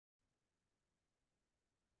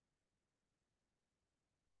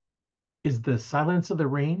is the silence of the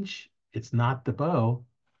range. It's not the bow.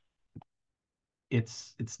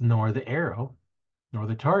 It's nor the arrow, nor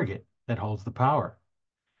the target that holds the power.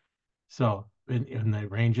 So in the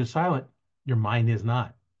range is silent, your mind is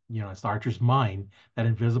not. It's the archer's mind, that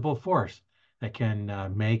invisible force that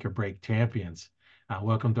can make or break champions.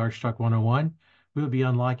 Welcome to Archery Talk 101. We will be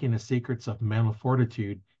unlocking the secrets of mental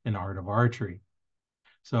fortitude and art of archery.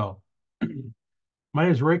 So my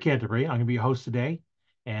name is Roy Canterbury. I'm going to be your host today,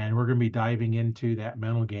 and we're going to be diving into that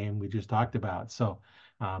mental game we just talked about. So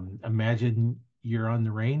imagine you're on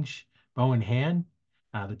the range, bow in hand,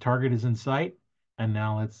 the target is in sight, and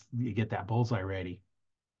now let's get that bullseye ready.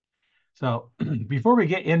 So before we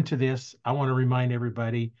get into this, I want to remind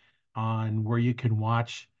everybody on where you can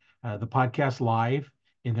watch the podcast live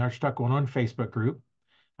in the Archduck One on Facebook group,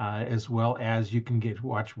 as well as you can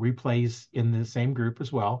watch replays in the same group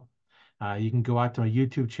as well. You can go out to my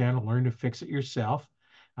YouTube channel, learn to fix it yourself,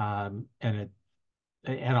 and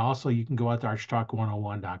also you can go out to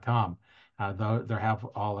archtalk101.com. They have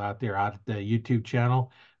all out there out at the YouTube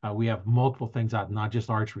channel. We have multiple things out, not just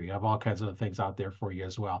archery. We have all kinds of other things out there for you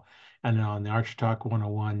as well. And then on the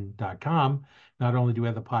archtalk101.com, not only do we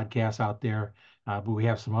have the podcast out there, but we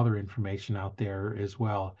have some other information out there as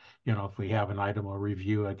well. If we have an item or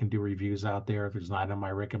review, I can do reviews out there. If there's an item I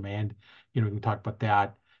recommend, we can talk about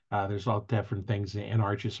that. There's all different things in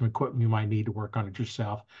archery, some equipment you might need to work on it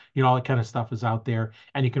yourself. All that kind of stuff is out there.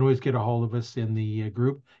 And you can always get a hold of us in the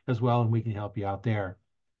group as well, and we can help you out there.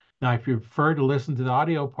 Now, if you prefer to listen to the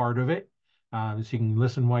audio part of it, so you can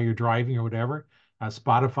listen while you're driving or whatever,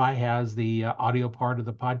 Spotify has the audio part of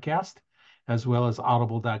the podcast, as well as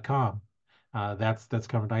audible.com. That's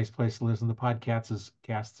kind of a nice place to listen to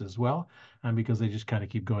casts as well, because they just kind of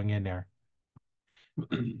keep going in there.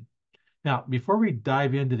 Now, before we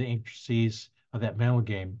dive into the intricacies of that mental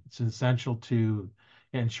game, it's essential to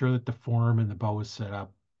ensure that the form and the bow is set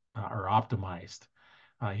up or optimized.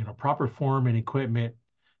 Proper form and equipment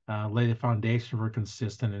lay the foundation for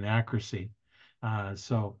consistent and accuracy. That's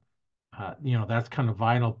kind of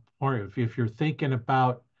vital part. If you're thinking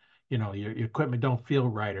about, your equipment don't feel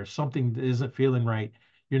right or something isn't feeling right,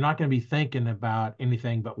 you're not going to be thinking about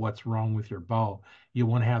anything but what's wrong with your bow. You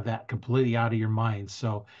want to have that completely out of your mind.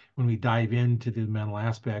 So when we dive into the mental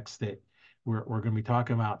aspects that we're going to be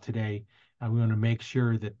talking about today, we want to make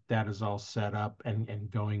sure that that is all set up and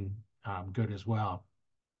going good as well.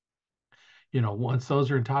 Once those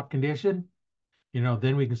are in top condition,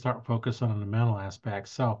 then we can start focusing on the mental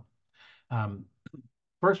aspects. So um,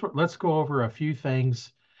 first, let's go over a few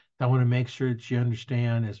things that I want to make sure that you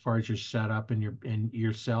understand as far as your setup and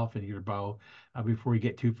yourself and your bow before we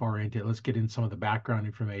get too far into it. Let's get in some of the background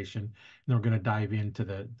information, and then we're going to dive into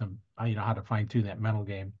the how to fine tune that mental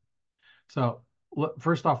game. So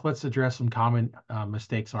first off, let's address some common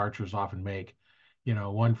mistakes archers often make.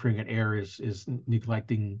 One frequent error is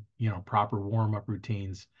neglecting, proper warm-up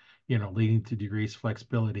routines, leading to decreased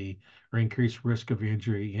flexibility or increased risk of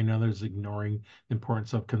injury. And others ignoring the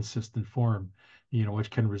importance of consistent form,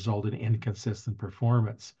 which can result in inconsistent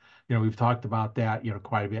performance. We've talked about that,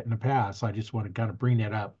 quite a bit in the past. So I just want to kind of bring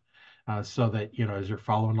that up so that, as you're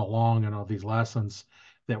following along in all these lessons,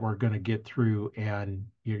 that we're going to get through and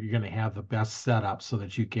you're going to have the best setup so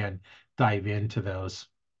that you can dive into those.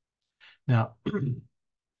 Now,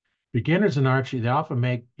 beginners in archery, they often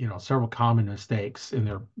make, several common mistakes in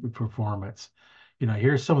their performance.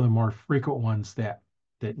 Here's some of the more frequent ones that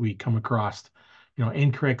we come across.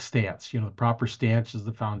 Incorrect stance. The proper stance is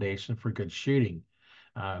the foundation for good shooting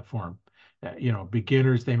form.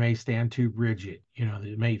 Beginners, they may stand too rigid.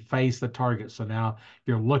 They may face the target. So now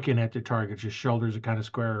you're looking at the target. Your shoulders are kind of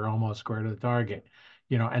square or almost square to the target.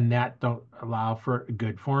 And that don't allow for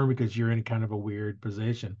good form because you're in kind of a weird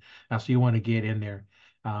position. Now, so you want to get in there.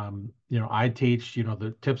 I teach,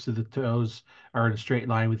 the tips of the toes are in a straight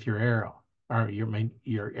line with your arrow, or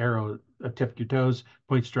your arrow, tip of your toes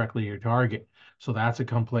points directly at your target. So that's a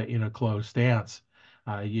complete, closed stance.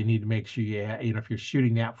 You need to make sure if you're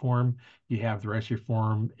shooting that form, you have the rest of your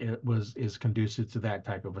form is conducive to that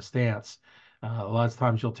type of a stance. A lot of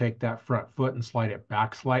times you'll take that front foot and slide it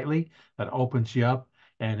back slightly. That opens you up.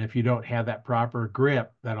 And if you don't have that proper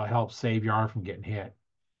grip, that'll help save your arm from getting hit.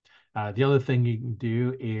 The other thing you can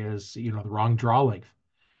do is, the wrong draw length.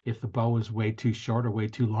 If the bow is way too short or way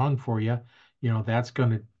too long for you, that's going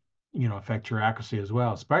to, affect your accuracy as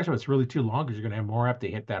well. Especially if it's really too long because you're going to have more up to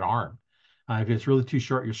hit that arm. If it's really too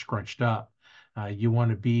short, you're scrunched up. You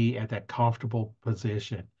want to be at that comfortable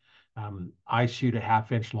position. I shoot a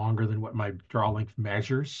half-inch longer than what my draw length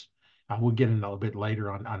measures. We'll get in a little bit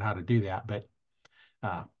later on how to do that. But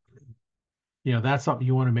uh, That's something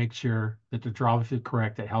you want to make sure that the draw is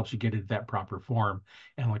correct. That helps you get into that proper form.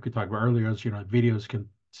 And like we talked about earlier, is, videos can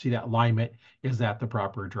see that alignment. Is that the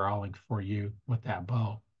proper drawing for you with that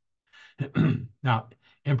bow? Now,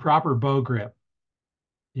 improper bow grip,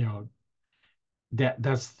 you know,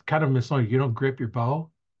 that's kind of misleading. You don't grip your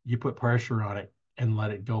bow, you put pressure on it and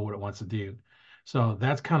let it go what it wants to do. So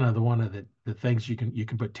that's kind of one of the things you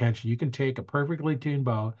can put tension. You can take a perfectly tuned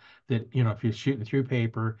bow that, if you're shooting through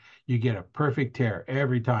paper, you get a perfect tear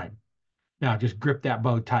every time. Now just grip that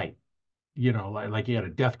bow tight, like you had a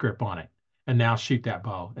death grip on it, and now shoot that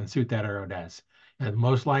bow and see what that arrow does. And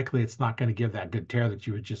most likely it's not going to give that good tear that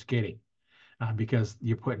you were just getting, because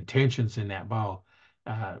you're putting tensions in that bow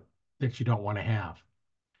uh, that you don't want to have.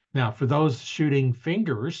 Now, for those shooting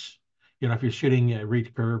fingers, if you're shooting a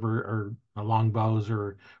reach curve or long bows,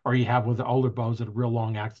 or you have with the older bows that are real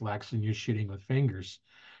long axle and you're shooting with fingers,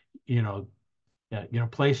 you know,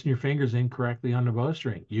 placing your fingers incorrectly on the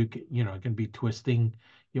bowstring, it can be twisting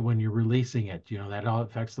when you're releasing it. That all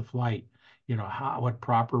affects the flight. What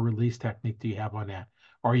proper release technique do you have on that?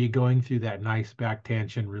 Are you going through that nice back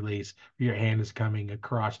tension release where your hand is coming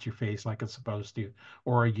across your face like it's supposed to,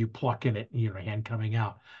 or are you plucking it, hand coming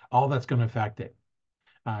out? All that's going to affect it.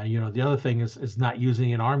 The other thing is not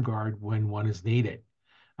using an arm guard when one is needed.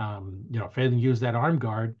 If I didn't use that arm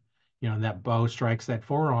guard, and that bow strikes that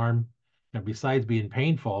forearm, besides being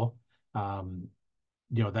painful, um,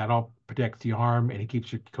 that all protects the arm and it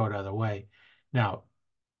keeps your coat out of the way. Now,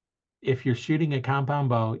 if you're shooting a compound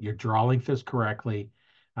bow, your draw length is correctly,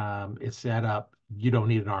 it's set up, you don't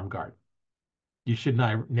need an arm guard. You should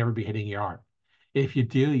not never be hitting your arm. If you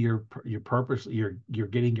do, you're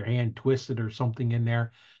getting your hand twisted or something in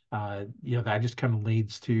there. That just kind of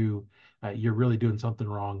leads to you're really doing something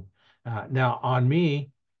wrong. Now on me,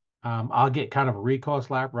 I'll get kind of a recoil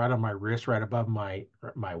slap right on my wrist, right above my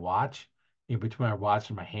watch, in between my watch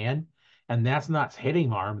and my hand, and that's not hitting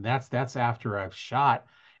my arm. That's after I've shot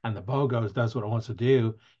and the bow does what it wants to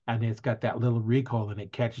do, and it's got that little recoil and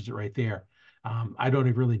it catches it right there. I don't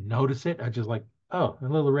even really notice it. I just like, oh, a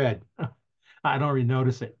little red. I don't really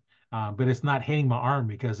notice it, but it's not hitting my arm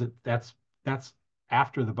because that's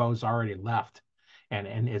after the bow's already left,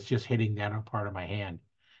 and it's just hitting that on part of my hand.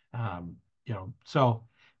 So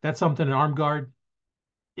that's something an arm guard.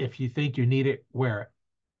 If you think you need it, wear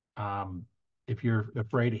it. If you're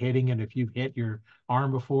afraid of hitting it, if you've hit your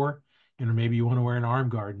arm before, maybe you want to wear an arm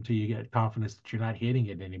guard until you get confidence that you're not hitting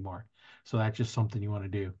it anymore. So that's just something you want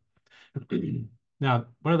to do. Now,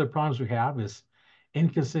 one of the problems we have is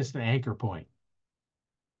inconsistent anchor point.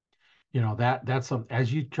 That's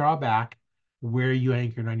as you draw back, where are you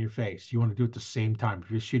anchoring on your face? You want to do it at the same time.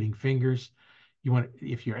 If you're shooting fingers,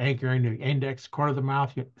 if you're anchoring the index corner of the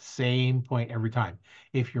mouth, you same point every time.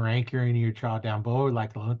 If you're anchoring your jaw down below,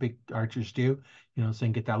 like the Olympic archers do, so you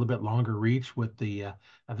can get that little bit longer reach with the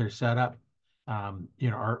other setup.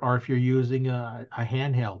 Or if you're using a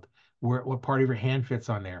handheld, what part of your hand fits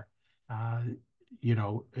on there? Uh,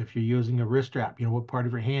 if you're using a wrist strap, what part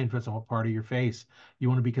of your hand fits on what part of your face. You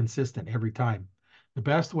want to be consistent every time. The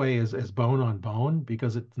best way is bone on bone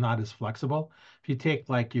because it's not as flexible. If you take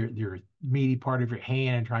like your meaty part of your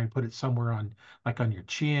hand and try and put it somewhere on your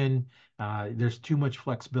chin, there's too much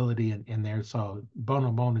flexibility in there. So bone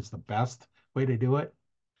on bone is the best way to do it.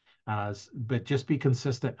 But just be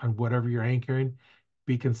consistent on whatever you're anchoring.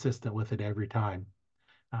 Be consistent with it every time.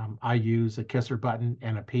 I use a kisser button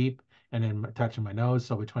and a peep, and then touching my nose.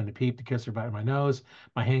 So between the peep, the kisser button, and my nose,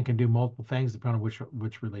 my hand can do multiple things depending on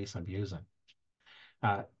which release I'm using.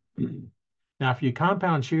 Uh, Now, if you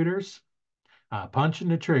compound shooters, punching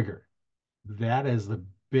the trigger, that is the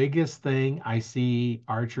biggest thing I see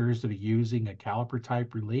archers that are using a caliper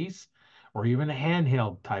type release or even a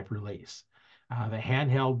handheld type release. The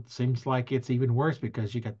handheld seems like it's even worse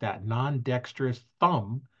because you got that non-dexterous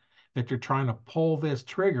thumb that you're trying to pull this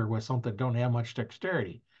trigger with something that don't have much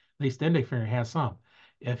dexterity. At least the index finger has some.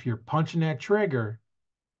 If you're punching that trigger,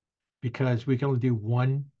 because we can only do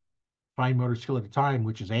one fine motor skill at a time,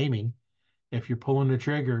 which is aiming, if you're pulling the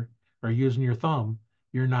trigger or using your thumb,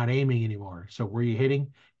 you're not aiming anymore. So where you're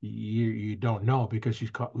hitting, you don't know because you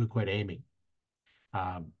quit aiming.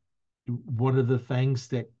 Um, One of the things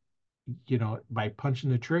that, by punching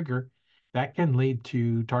the trigger, that can lead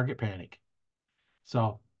to target panic.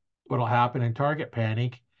 So what'll happen in target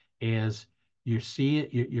panic is you see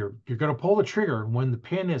it, you're going to pull the trigger when the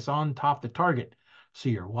pin is on top of the target. So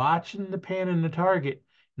you're watching the pin and the target,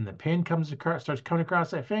 and the pin starts coming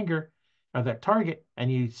across that finger or that target,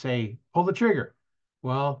 and you say, pull the trigger.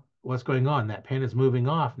 Well, what's going on? That pin is moving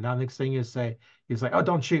off. Now, the next thing he's like, oh,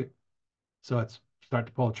 don't shoot. So it's start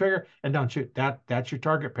to pull the trigger and don't shoot. That's your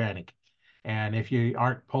target panic. And if you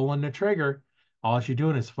aren't pulling the trigger, all you're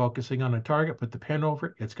doing is focusing on the target, put the pin over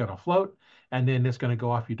it, it's going to float, and then it's going to go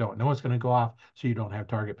off. You don't know it's going to go off, so you don't have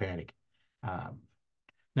target panic. Um,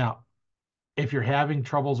 Now, if you're having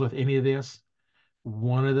troubles with any of this,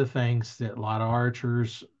 one of the things that a lot of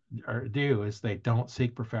archers do is they don't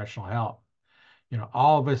seek professional help.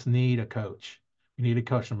 All of us need a coach. We need a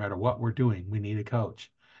coach no matter what we're doing. We need a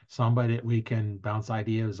coach, somebody that we can bounce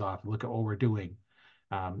ideas off, look at what we're doing.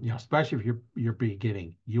 Especially if you're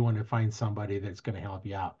beginning, you want to find somebody that's going to help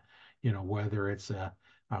you out. Whether it's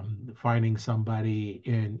finding somebody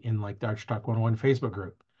in like the Archery Talk 101 Facebook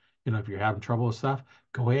group. If you're having trouble with stuff,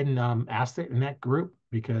 go ahead and ask it in that group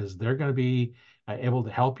because they're going to be able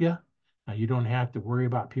to help you. You don't have to worry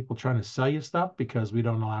about people trying to sell you stuff because we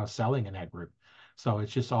don't allow selling in that group. So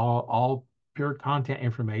it's just all pure content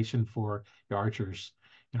information for your archers.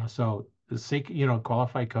 So the seek,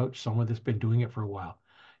 qualified coach, someone that's been doing it for a while.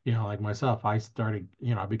 Like myself, I started,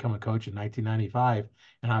 I become a coach in 1995,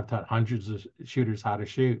 and I've taught hundreds of shooters how to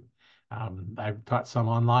shoot. I've taught some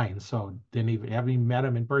online, so haven't even met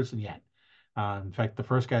them in person yet. In fact, the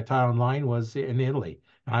first guy I taught online was in Italy,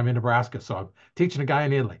 and I'm in Nebraska, so I'm teaching a guy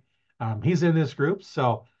in Italy. He's in this group,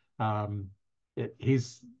 so um,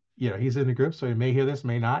 he's he's in the group, so he may hear this,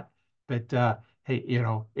 may not. But hey,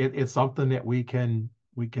 it's something that we can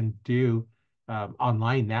do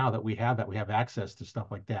online now that we have access to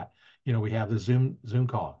stuff like that. We have the Zoom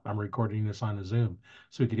call. I'm recording this on the Zoom,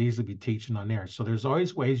 so we could easily be teaching on there. So there's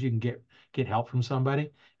always ways you can get help from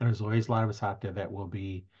somebody, and there's always a lot of us out there that will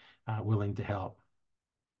be willing to help.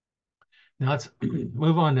 Now let's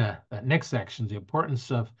move on to that next section, the importance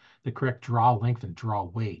of the correct draw length and draw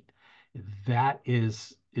weight. That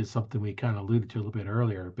is something we kind of alluded to a little bit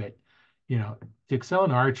earlier, but to excel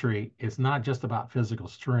in archery, it's not just about physical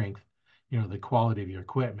strength, the quality of your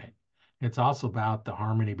equipment. It's also about the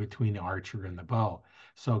harmony between the archer and the bow.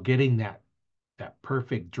 So getting that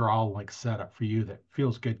perfect draw like setup for you that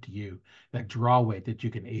feels good to you, that draw weight that you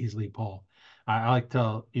can easily pull. I like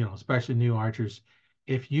to, especially new archers,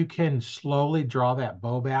 if you can slowly draw that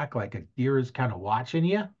bow back like a deer is kind of watching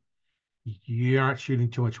you, you aren't shooting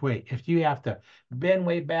too much weight. If you have to bend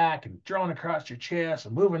way back and drawing across your chest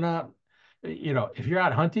and moving up, if you're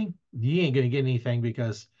out hunting, you ain't going to get anything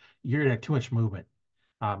because you're going to have too much movement,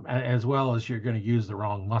 as well as you're going to use the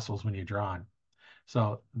wrong muscles when you're drawing.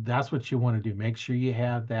 So that's what you want to do. Make sure you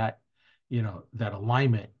have that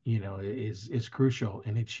alignment, is crucial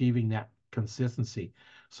in achieving that consistency.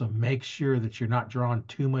 So make sure that you're not drawing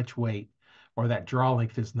too much weight or that draw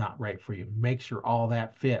length is not right for you. Make sure all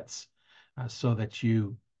that fits so that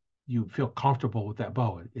you feel comfortable with that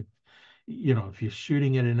bow. If you're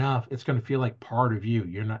shooting it enough, it's going to feel like part of you.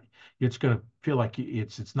 You're not, it's going to feel like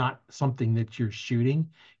it's not something that you're shooting.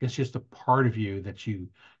 It's just a part of you that you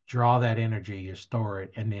draw that energy, you store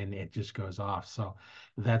it, and then it just goes off. So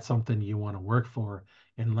that's something you want to work for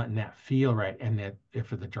and letting that feel right. And that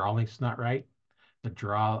if the draw length's not right, the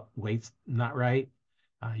draw weight's not right,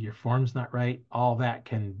 your form's not right, all that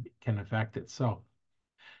can affect it. So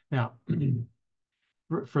now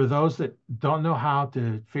for those that don't know how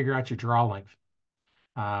to figure out your draw length,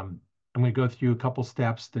 um, I'm going to go through a couple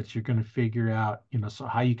steps that you're going to figure out, so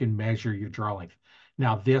how you can measure your draw length.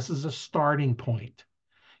 Now, this is a starting point.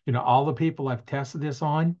 All the people I've tested this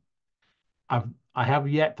on, I have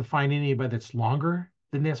yet to find anybody that's longer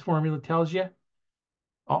than this formula tells you.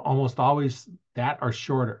 Almost always that or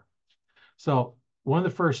shorter. So one of the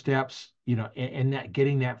first steps, in that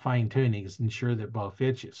getting that fine tuning is ensure that bow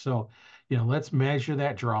fits you. So, let's measure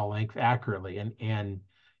that draw length accurately. And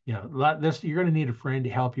this you're going to need a friend to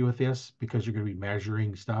help you with this because you're going to be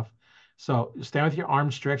measuring stuff. So stand with your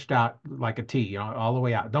arms stretched out like a T, all the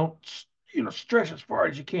way out. Don't stretch as far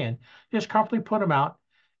as you can. Just comfortably put them out,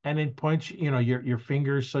 and then point your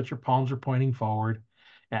fingers so that your palms are pointing forward.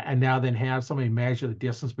 And now then have somebody measure the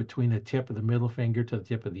distance between the tip of the middle finger to the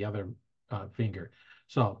tip of the other finger.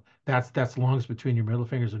 So that's the longest between your middle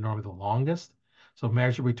fingers are normally the longest. So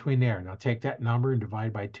measure between there. Now take that number and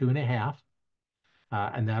divide by 2.5,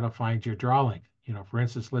 and that'll find your draw length. For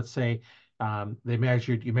instance, let's say you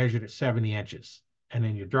measured at 70 inches, and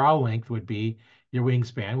then your draw length would be your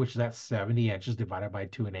wingspan, which is that 70 inches divided by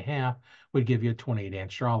 2.5 would give you a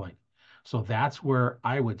 28-inch draw length. So that's where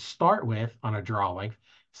I would start with on a draw length,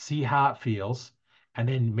 see how it feels, and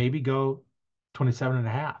then maybe go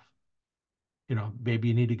 27.5. Maybe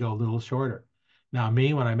you need to go a little shorter. Now,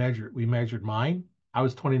 me, when we measured mine, I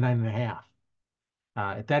was 29.5.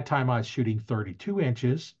 At that time, I was shooting 32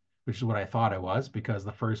 inches, which is what I thought I was because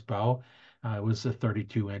the first bow was a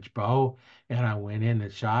 32-inch bow. And I went in the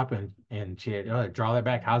shop and she had, oh, draw that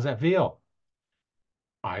back. How's that feel?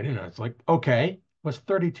 I didn't know. It's like, okay, it was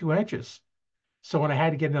 32 inches. So when I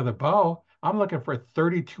had to get another bow, I'm looking for a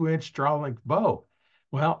 32-inch draw length bow.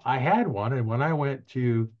 Well, I had one, and when I went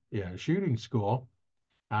to shooting school,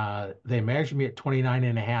 they measured me at 29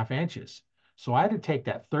 and a half inches. So I had to take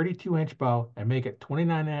that 32-inch bow and make it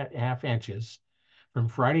 29 and a half inches from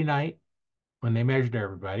Friday night when they measured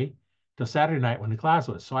everybody to Saturday night when the class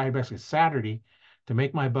was. So I had basically Saturday to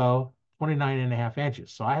make my bow 29 and a half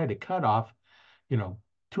inches. So I had to cut off, you know,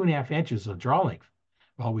 2.5 inches of draw length.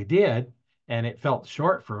 Well, we did, and it felt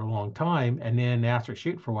short for a long time. And then after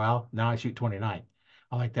shooting for a while, now I shoot 29.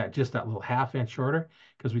 I like that, just that little half inch shorter,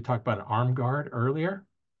 because we talked about an arm guard earlier.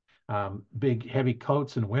 Big heavy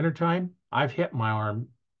coats in the wintertime. I've hit my arm,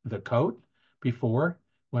 the coat before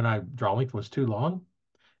when I draw length was too long.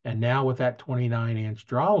 And now with that 29-inch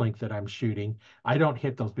draw length that I'm shooting, I don't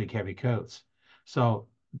hit those big heavy coats. So,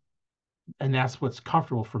 and that's what's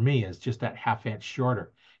comfortable for me is just that half inch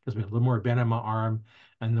shorter. Gives me a little more bend in my arm.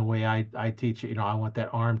 And the way I teach it, I want that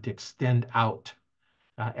arm to extend out.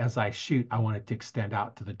 As I shoot, I want it to extend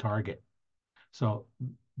out to the target. So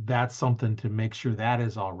that's something to make sure that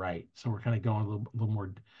is all right. So we're kind of going a little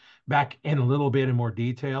more back in a little bit in more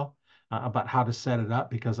detail about how to set it up,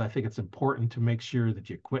 because I think it's important to make sure that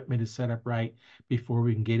your equipment is set up right before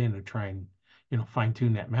we can get in and try and fine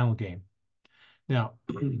tune that mental game. Now,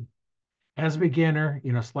 as a beginner,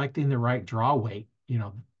 selecting the right draw weight,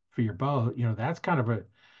 for your bow, that's kind of a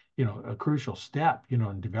crucial step,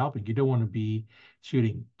 in developing. You don't want to be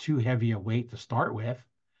shooting too heavy a weight to start with.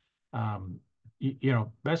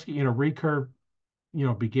 Basically, recurve,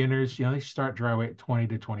 beginners, they start dry weight at 20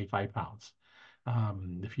 to 25 pounds.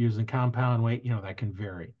 If you're using compound weight, that can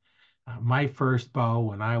vary. My first bow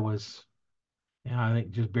when I was, I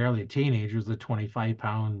think just barely a teenager was the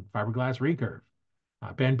 25-pound fiberglass recurve,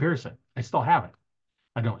 Ben Pearson. I still have it.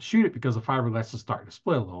 I don't shoot it because the fiberglass is starting to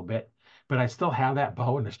split a little bit, but I still have that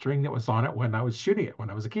bow and the string that was on it when I was shooting it when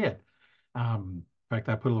I was a kid. In fact,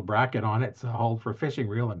 I put a little bracket on it to hold for a fishing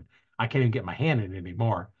reel, and I can't even get my hand in it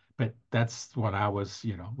anymore. But that's when I was,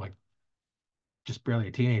 like just barely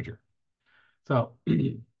a teenager. So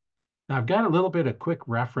now I've got a little bit of quick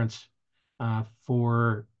reference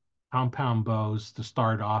for compound bows to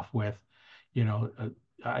start off with.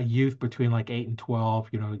 A youth between like 8 and 12,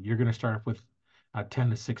 you're going to start off with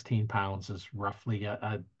 10 to 16 pounds is roughly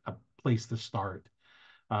a place to start.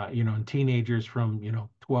 And teenagers from,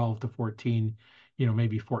 12 to 14,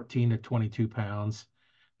 maybe 14 to 22 pounds.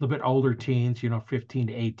 A little bit older teens, 15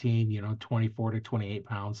 to 18, 24 to 28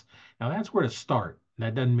 pounds. Now that's where to start.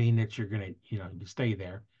 That doesn't mean that you're going to, you stay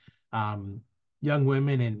there. Um, Young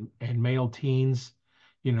women and male teens,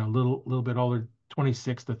 little bit older,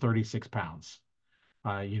 26 to 36 pounds.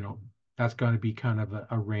 Uh, you know, that's going to be kind of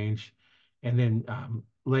a range. And then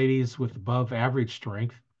ladies with above average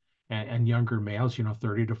strength and younger males,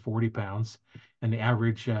 30 to 40 pounds. And the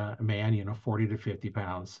average man, 40 to 50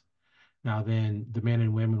 pounds. Now then the men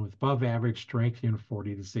and women with above average strength,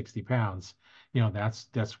 40 to 60 pounds,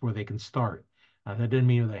 that's where they can start. That doesn't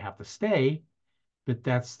mean they have to stay, but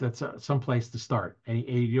that's some place to start. And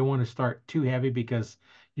you don't want to start too heavy because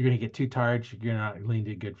you're going to get too tired. You're not going to lean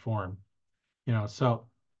to good form. So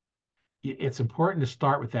it's important to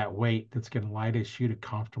start with that weight that's going to allow you to shoot it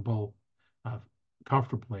uh,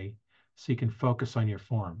 comfortably, so you can focus on your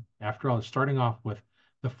form. After all, starting off with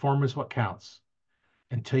the form is what counts.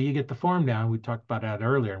 Until you get the form down, we talked about that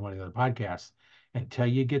earlier in one of the other podcasts. Until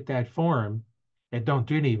you get that form, it don't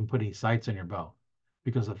do even put any sights on your bow,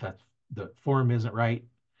 because if that the form isn't right,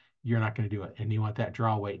 you're not going to do it. And you want that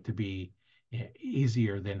draw weight to be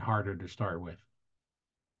easier than harder to start with.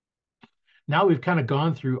 Now we've kind of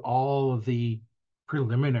gone through all of the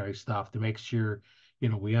preliminary stuff to make sure,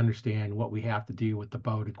 we understand what we have to do with the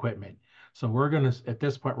boat equipment. So at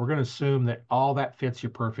this point, we're going to assume that all that fits you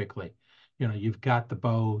perfectly. You've got the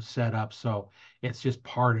bow set up, so it's just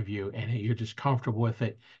part of you and you're just comfortable with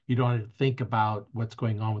it. You don't have to think about what's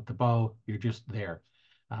going on with the bow. You're just there.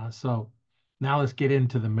 So now let's get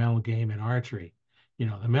into the mental game in archery.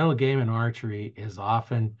 The mental game in archery is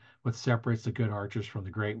often what separates the good archers from the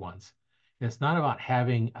great ones. It's not about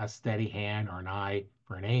having a steady hand or an eye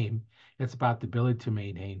for an aim. It's about the ability to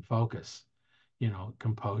maintain focus,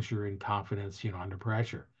 composure and confidence, under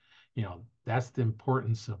pressure. That's the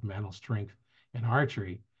importance of mental strength in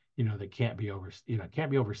archery, that can't be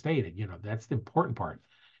overstated. That's the important part.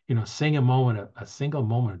 A single moment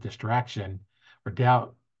of distraction or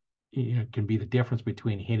doubt, can be the difference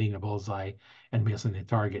between hitting a bullseye and missing the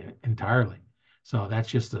target entirely. So that's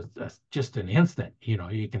just an instant,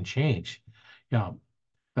 it can change.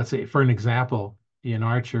 Let's say for an example, an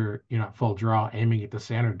archer, at full draw, aiming at the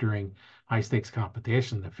center during high stakes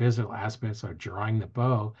competition, the physical aspects of drawing the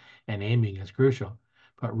bow and aiming is crucial.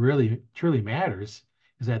 But really, truly matters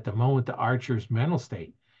is at the moment the archer's mental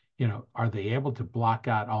state. Are they able to block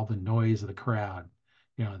out all the noise of the crowd?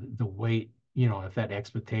 The weight, if that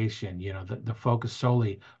expectation, the focus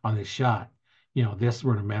solely on the shot. This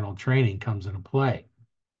sort of mental training comes into play.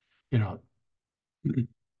 You know,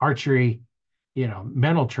 archery,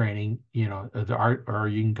 mental training, the art, or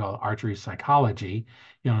you can call it archery psychology,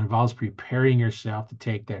 involves preparing yourself to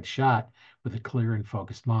take that shot with a clear and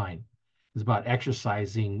focused mind. It's about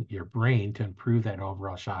exercising your brain to improve that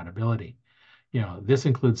overall shot ability. This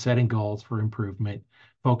includes setting goals for improvement,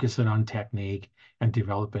 focusing on technique, and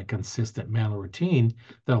developing a consistent mental routine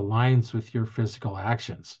that aligns with your physical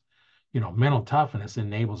actions. Mental toughness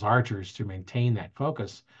enables archers to maintain that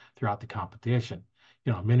focus throughout the competition,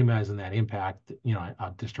 minimizing that impact,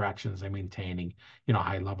 of distractions and maintaining,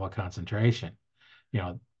 high level of concentration. You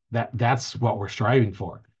know, that's what we're striving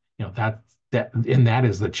for. And that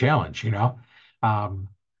is the challenge. Um,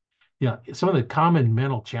 some of the common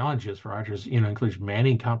mental challenges for archers, includes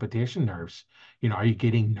managing competition nerves. Are you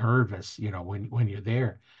getting nervous, when you're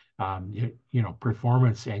there?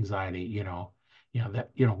 Performance anxiety,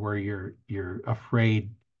 where you're afraid,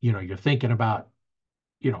 you're thinking about,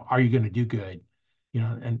 are you going to do good?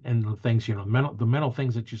 And the things, the mental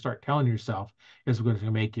things that you start telling yourself is going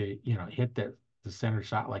to make you, hit the center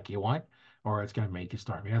shot like you want, or it's going to make you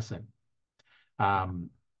start missing. Um,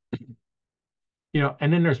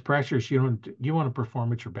 and then there's pressures. You want to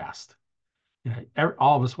perform at your best.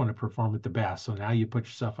 All of us want to perform at the best. So now you put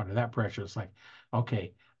yourself under that pressure. It's like,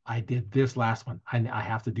 okay, I did this last one. I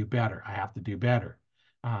have to do better. I have to do better.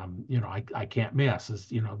 I can't miss.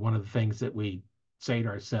 Is one of the things that we say to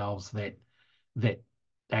ourselves that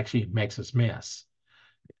actually makes us miss.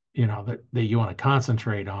 That you want to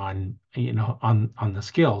concentrate on, on the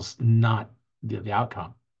skills, not the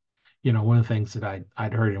outcome. One of the things that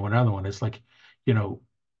I'd heard in one other one is like, you know,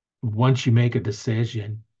 once you make a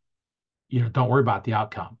decision, don't worry about the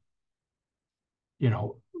outcome. You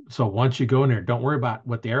know, so once you go in there, don't worry about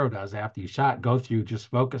what the arrow does after you shot. Go through, just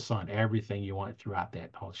focus on everything you want throughout that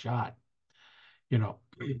whole shot. You know,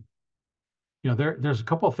 there's a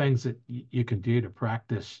couple of things that you can do to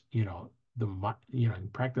practice,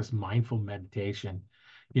 practice mindful meditation,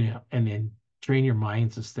 and then train your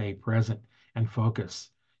mind to stay present and focus.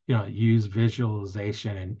 Use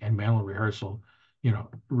visualization and mental rehearsal,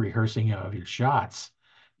 rehearsing of your shots,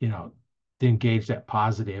 you know, to engage that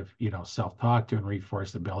positive, self-talk to and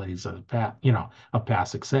reinforce the abilities of the past, of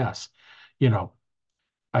past success. You know,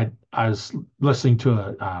 I was listening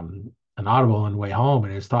to an audible on the way home,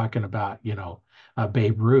 and it's talking about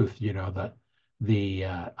Babe Ruth, the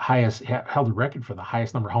highest held the record for the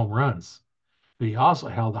highest number of home runs, but he also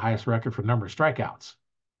held the highest record for number of strikeouts.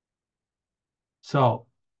 So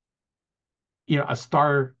a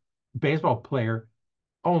star baseball player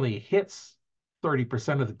only hits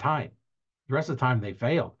 30% of the time. The rest of the time they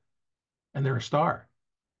failed, and they're a star.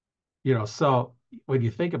 So when you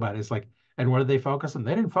think about it, it's like, and what did they focus on?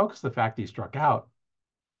 They didn't focus the fact that he struck out.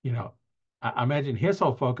 you know, I imagine his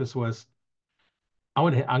whole focus was,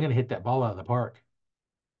 I'm gonna hit that ball out of the park.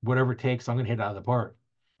 Whatever it takes, I'm gonna hit it out of the park.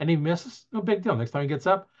 And he misses, no big deal. Next time he gets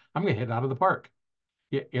up, I'm gonna hit it out of the park.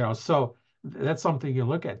 So that's something you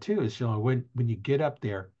look at too, is when you get up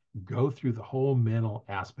there, go through the whole mental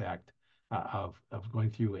aspect of going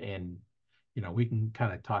through, and we can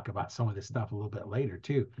kind of talk about some of this stuff a little bit later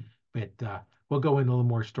too. But we'll go into a little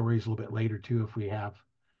more stories a little bit later too if we have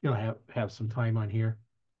some time on here.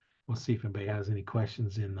 We'll see if anybody has any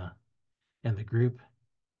questions in the group.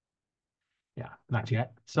 Yeah, not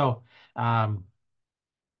yet. So, and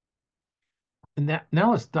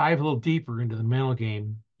now let's dive a little deeper into the mental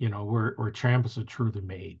game. Where champions are truly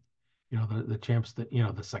made. The champs that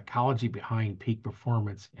the psychology behind peak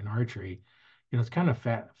performance in archery. It's kind of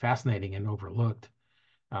fascinating and overlooked.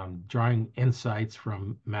 Drawing insights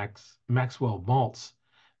from Maxwell Maltz.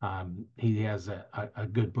 He has a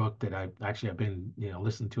good book that I've been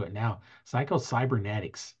listening to it now.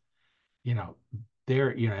 Psycho-Cybernetics. you know,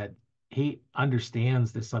 there, he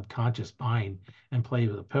understands the subconscious mind and plays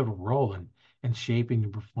a pivotal role in shaping the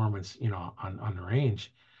performance, on the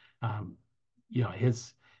range. Um,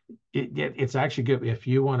 his it's actually good if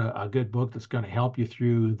you want a good book that's going to help you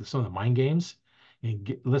through some of the mind games.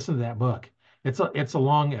 And listen to that book. It's a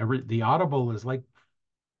long. The Audible is like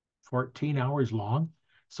 14 hours long.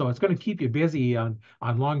 So it's going to keep you busy on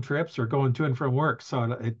long trips or going to and from work.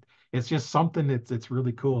 So it's just something that's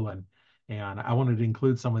really cool. And I wanted to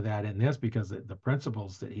include some of that in this because the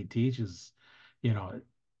principles that he teaches, you know,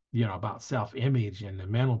 about self-image and the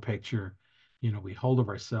mental picture, we hold of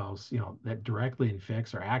ourselves, that directly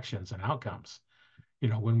affects our actions and outcomes.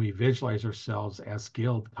 When we visualize ourselves as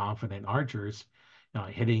skilled, confident archers,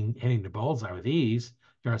 hitting the bullseye with ease,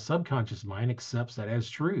 our subconscious mind accepts that as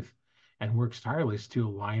truth and works tirelessly to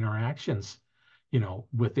align our actions,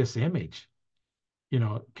 with this image.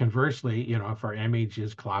 Conversely, if our image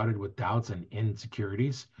is clouded with doubts and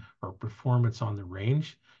insecurities, or performance on the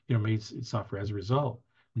range, may suffer as a result.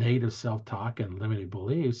 Negative self-talk and limited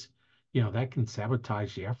beliefs, that can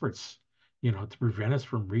sabotage the efforts, to prevent us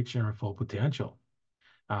from reaching our full potential.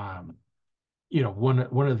 Um, one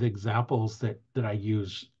of the examples that I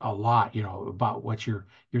use a lot, about what you're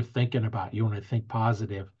thinking about. You want to think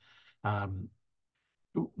positive. Um,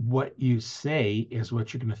 what you say is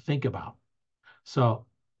what you're going to think about. So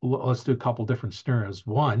let's do a couple different scenarios.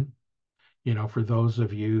 One, for those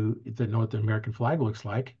of you that know what the American flag looks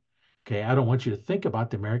like, okay, I don't want you to think about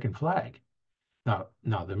the American flag. Now,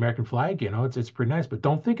 the American flag, it's pretty nice, but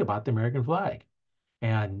don't think about the American flag.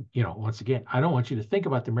 And, once again, I don't want you to think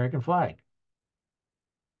about the American flag.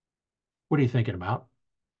 What are you thinking about?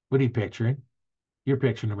 What are you picturing? You're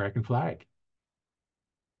picturing the American flag.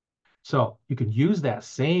 So you can use that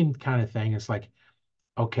same kind of thing. It's like,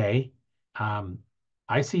 okay, um,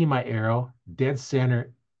 I see my arrow dead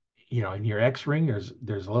center, in your X ring,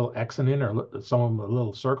 there's a little X in it, or some of them a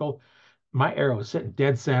little circle. My arrow is sitting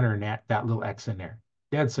dead center in that little X in there.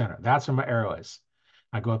 Dead center. That's where my arrow is.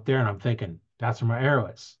 I go up there and I'm thinking, that's where my arrow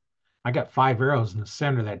is. I got 5 arrows in the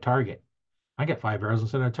center of that target. I got 5 arrows in the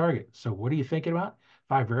center of the target. So what are you thinking about?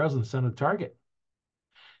 5 arrows in the center of the target.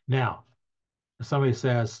 Now, if somebody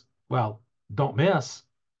says, well, don't miss.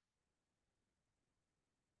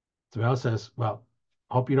 Somebody else says, well,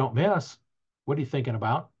 hope you don't miss. What are you thinking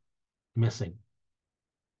about? Missing.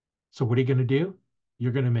 So what are you going to do?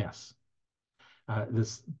 You're going to miss.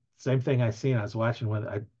 This same thing I seen. I was watching one.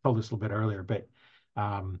 I told this a little bit earlier, but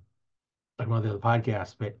um, on one of the other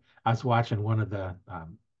podcasts. But I was watching one of the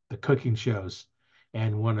cooking shows,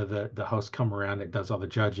 and one of the hosts come around that does all the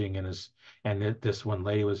judging, and this one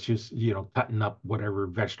lady was just cutting up whatever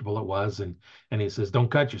vegetable it was, and he says,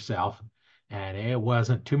 "Don't cut yourself," and it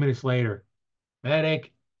wasn't 2 minutes later,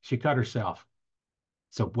 medic, she cut herself.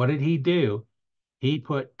 So what did he do? He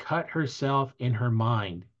put cut herself in her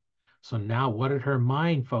mind. So now what did her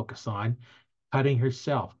mind focus on? Cutting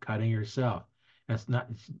herself, cutting herself. That's not,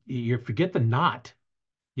 you forget the not.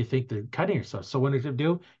 You think they're cutting herself. So what did she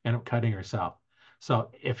do? End up cutting herself. So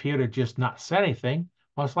if he would have just not said anything,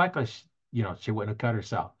 most likely, she wouldn't have cut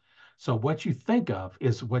herself. So what you think of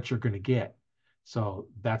is what you're going to get. So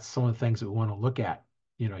that's some of the things that we want to look at.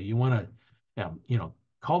 You want to,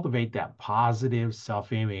 cultivate that positive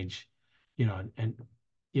self-image, and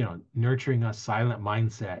nurturing a silent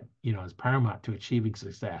mindset, is paramount to achieving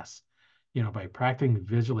success. By practicing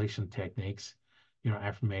visualization techniques,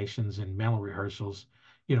 affirmations and mental rehearsals,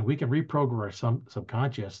 we can reprogram our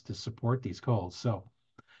subconscious to support these goals. So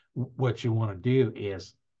what you want to do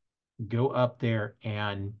is go up there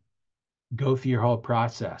and go through your whole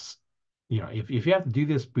process. If you have to do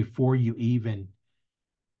this before you even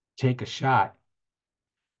take a shot,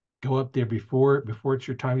 go up there before it's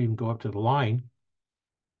your time. You can go up to the line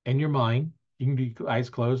in your mind. You can do eyes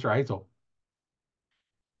closed or eyes open.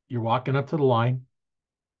 You're walking up to the line.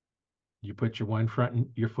 You put your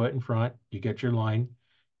foot in front. You get your line.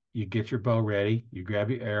 You get your bow ready. You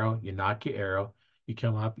grab your arrow. You knock your arrow. You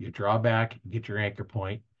come up. You draw back. You get your anchor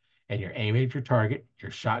point, and you're aiming at your target.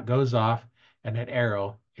 Your shot goes off, and that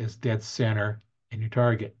arrow is dead center in your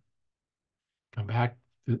target. Come back,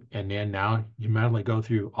 and then now you mentally go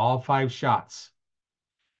through all 5 shots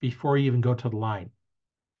before you even go to the line.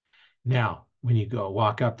 Now, when you go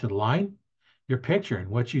walk up to the line, you're picturing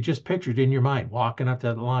what you just pictured in your mind, walking up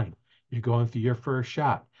to the line. You're going through your first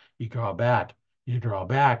shot. You draw back. You draw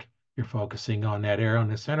back. You're focusing on that arrow in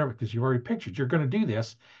the center because you already pictured you're going to do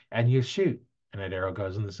this, and you shoot, and that arrow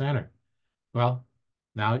goes in the center. Well,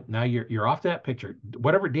 now you're off that picture.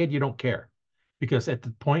 Whatever it did, you don't care, because at the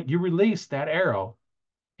point you release that arrow,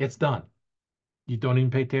 it's done. You don't even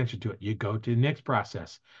pay attention to it. You go to the next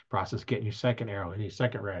process getting your second arrow and your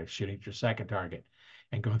second rifle, shooting at your second target,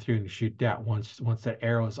 and going through and shoot that. Once that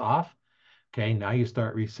arrow is off, okay, now you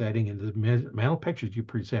start resetting into the mental pictures you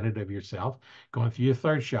presented of yourself, going through your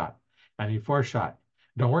third shot and your fourth shot.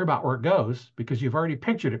 Don't worry about where it goes, because you've already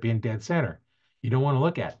pictured it being dead center. You don't want to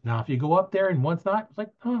look at it. Now, if you go up there and one's not, it's like,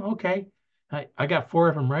 oh, okay, I got 4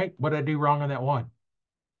 of them right. What did I do wrong on that one?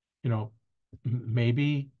 You know,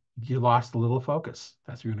 maybe you lost a little focus.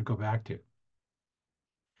 That's what you're going to go back to.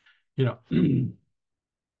 You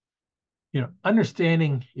know,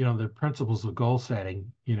 understanding, the principles of goal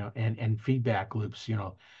setting, and feedback loops,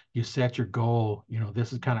 you set your goal.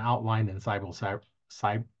 This is kind of outlined in psycho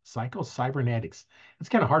cybernetics. It's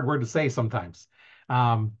kind of hard word to say sometimes.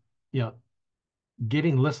 Um, you know,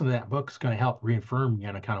 Listening to that book is going to help reaffirm,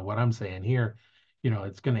 kind of what I'm saying here.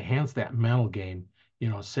 It's going to enhance that mental game,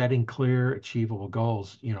 setting clear, achievable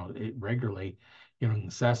goals, regularly,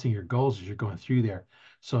 assessing your goals as you're going through there.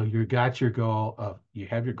 So you have your goal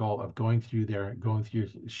of going through there, going through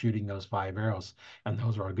shooting those 5 arrows, and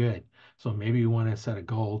those are good. So maybe you want to set a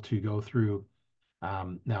goal to go through,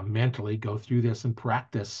 now mentally go through this and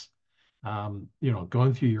practice,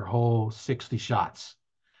 going through your whole 60 shots,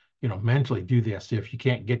 mentally do this. If you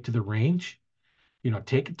can't get to the range,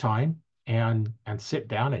 take a time and sit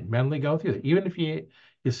down and mentally go through it. Even if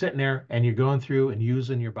you're sitting there and you're going through and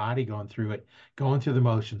using your body, going through it, going through the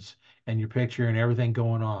motions, and your picture and everything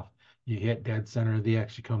going off. You hit dead center of the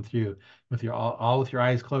X, you come through with your all with your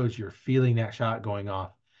eyes closed, you're feeling that shot going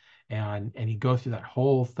off. And you go through that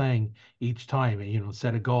whole thing each time and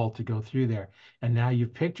set a goal to go through there. And now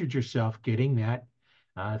you've pictured yourself getting that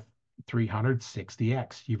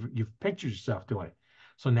 360x. You've pictured yourself doing it.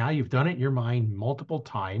 So now you've done it in your mind multiple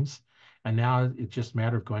times, and now it's just a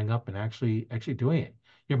matter of going up and actually doing it.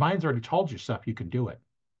 Your mind's already told yourself you can do it.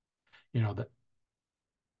 You know the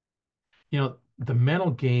the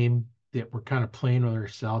mental game that we're kind of playing with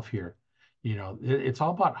ourselves here. It's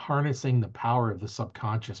all about harnessing the power of the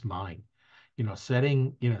subconscious mind.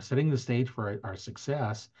 Setting the stage for our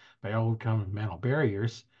success by overcoming mental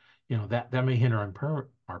barriers. That may hinder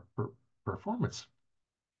our performance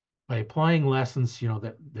by applying lessons,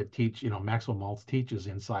 that teach, Maxwell Maltz teaches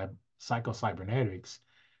inside psycho-cybernetics.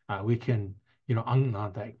 We can,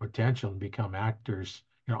 unlock that potential and become actors,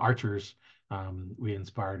 archers, we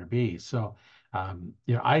inspire to be. So,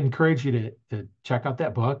 I encourage you to check out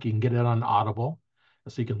that book. You can get it on Audible,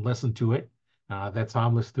 so you can listen to it. That's how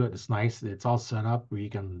I'm listening to it. It's nice. It's all set up where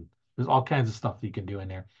there's all kinds of stuff that you can do in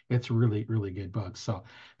there. It's a really, really good book. So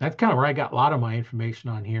that's kind of where I got a lot of my information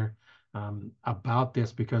on here, about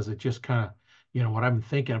this, because it just kind of, what I've been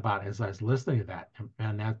thinking about as I was listening to that,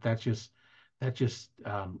 and that's just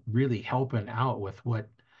really helping out with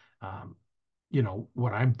um,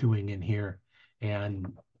 what I'm doing in here,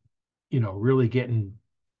 and really getting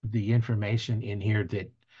the information in here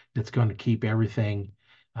that's going to keep everything,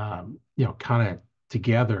 kind of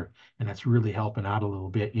together, and that's really helping out a little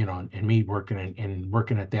bit, and me working and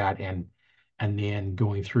working at that, and then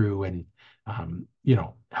going through and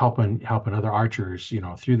helping other archers,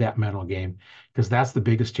 through that mental game, because that's the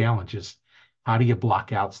biggest challenge is how do you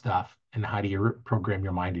block out stuff and how do you program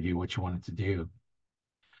your mind to do what you want it to do,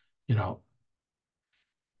 you know,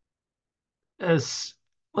 as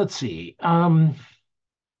let's see,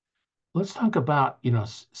 let's talk about,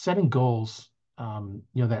 setting goals.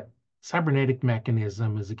 That cybernetic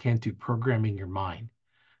mechanism is akin to programming your mind.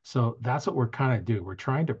 So that's what we're kind of do. We're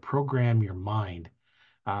trying to program your mind.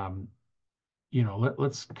 Um,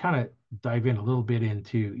 let's kind of dive in a little bit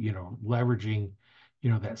into, leveraging,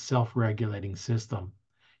 that self-regulating system,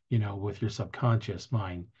 with your subconscious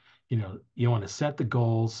mind. You want to set the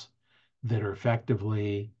goals that are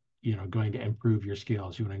effectively, going to improve your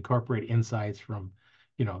skills. You want to incorporate insights from,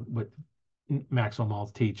 what Maxwell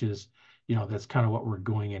Maltz teaches. That's kind of what we're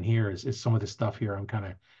going in here is some of the stuff here. I'm kind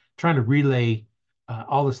of trying to relay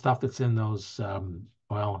all the stuff that's in those,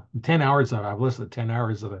 10 hours I've listened to 10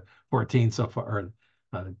 hours of the 14 so far, or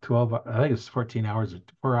 12, I think it's 14 hours, or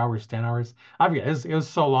 4 hours, 10 hours. I forget. It was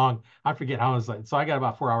so long. I forget how it was like. So I got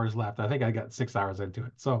about 4 hours left. I think I got 6 hours into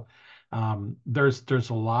it. So there's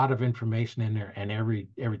a lot of information in there, and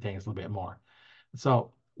everything is a little bit more.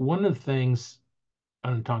 So one of the things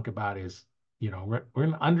I'm going to talk about is,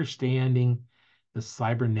 we're understanding the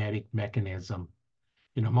cybernetic mechanism.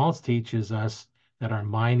 Maltz teaches us that our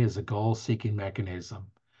mind is a goal-seeking mechanism.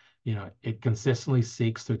 It consistently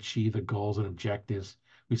seeks to achieve the goals and objectives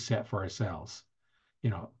we set for ourselves.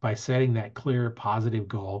 By setting that clear, positive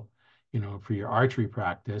goal, for your archery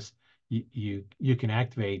practice, you can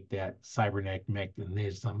activate that cybernetic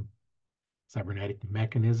mechanism,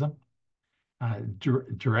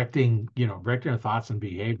 directing our thoughts and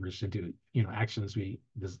behaviors into, actions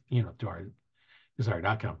to our desired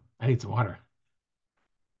outcome. I need some water.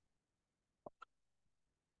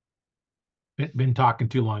 Been talking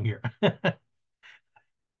too long here.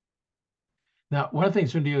 Now, one of the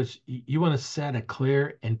things you want to do is you want to set a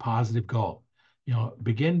clear and positive goal.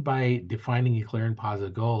 Begin by defining your clear and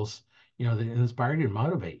positive goals, that inspire you to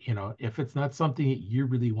motivate. If it's not something that you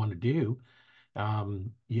really want to do,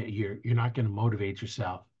 you're not going to motivate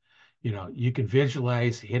yourself. You can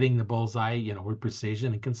visualize hitting the bullseye, with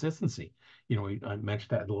precision and consistency. I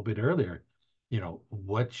mentioned that a little bit earlier.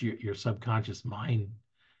 What's your subconscious mind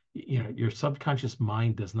your subconscious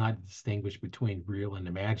mind does not distinguish between real and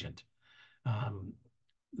imagined. Um,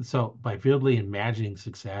 so by vividly imagining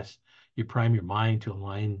success, you prime your mind to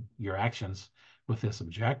align your actions with this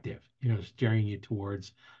objective, steering you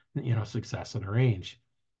towards, success in a range.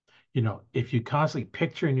 If you constantly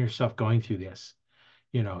picturing yourself going through this,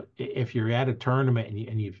 if you're at a tournament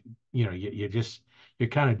you're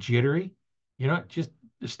kind of jittery, just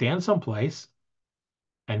stand someplace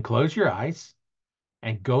and close your eyes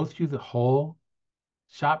and go through the whole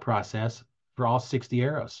shot process for all 60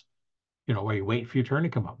 arrows, where you wait for your turn to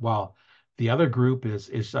come up. While the other group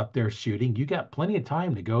is up there shooting, you got plenty of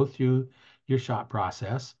time to go through your shot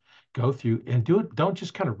process, go through and do it. Don't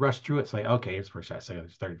just kind of rush through it. Say, okay, it's first shot, second,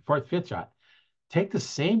 third, fourth, fifth shot. Take the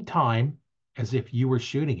same time as if you were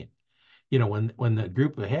shooting it. When the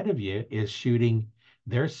group ahead of you is shooting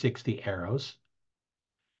their 60 arrows,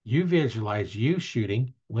 you visualize you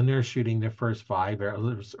shooting when they're shooting their first 5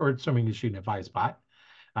 arrows, or assuming you're shooting a 5 spot.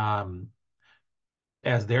 Um,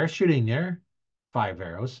 as they're shooting their 5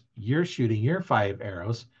 arrows, you're shooting your 5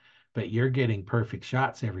 arrows, but you're getting perfect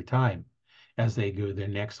shots every time. As they go to their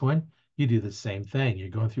next one, you do the same thing. You're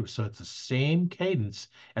going through, so it's the same cadence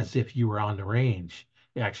as if you were on the range,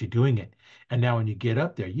 actually doing it. And now when you get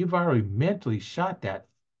up there, you've already mentally shot that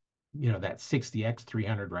 60x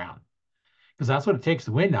 300 round, because that's what it takes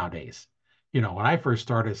to win nowadays. When I first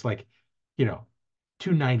started, it's like, you know,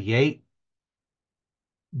 298,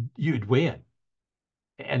 you'd win.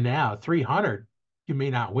 And now 300, you may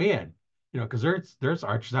not win, because there's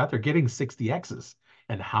archers out there getting 60Xs.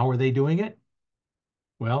 And how are they doing it?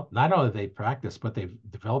 Well, not only they practice, but they've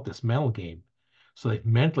developed this mental game. So they've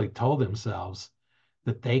mentally told themselves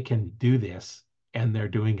that they can do this, and they're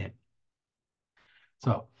doing it.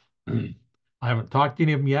 So I haven't talked to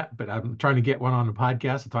any of them yet, but I'm trying to get one on the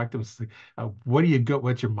podcast to talk to them. What do you go?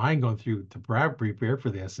 What's your mind going through to prepare for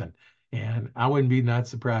this? And I wouldn't be not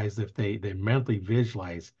surprised if they mentally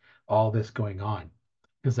visualize all this going on,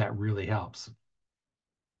 because that really helps.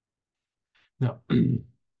 Now,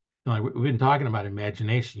 like we've been talking about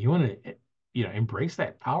imagination. You want to, embrace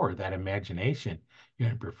that power, that imagination,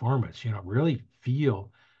 in performance. Really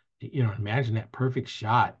feel, imagine that perfect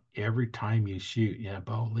shot every time you shoot.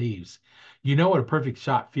 Bow leaves. You know what a perfect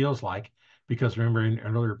shot feels like, because remember in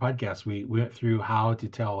an earlier podcast we went through how to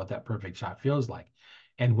tell what that perfect shot feels like.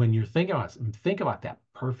 And when you're thinking about think about that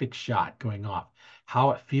perfect shot going off,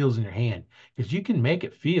 how it feels in your hand, because you can make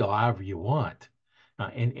it feel however you want.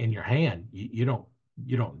 In your hand, you don't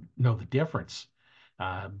know the difference,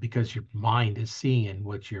 because your mind is seeing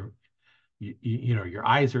what your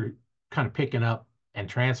eyes are kind of picking up and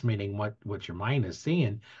transmitting what your mind is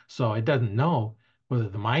seeing. So it doesn't know whether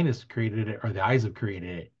the mind has created it or the eyes have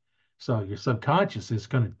created it. So your subconscious is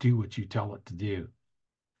going to do what you tell it to do.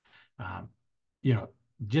 Um, you know,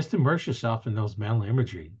 just immerse yourself in those mental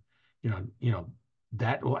imagery.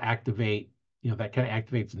 That will activate. That kind of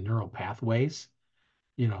activates neural pathways,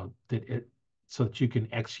 that it so that you can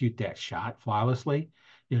execute that shot flawlessly.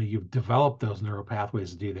 You've developed those neural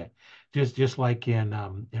pathways to do that. Just like in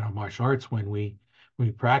martial arts, when we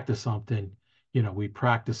practice something, we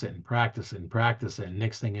practice it and practice it and practice it, and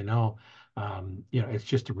next thing you know, it's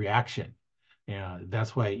just a reaction.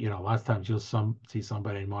 That's why, a lot of times you'll see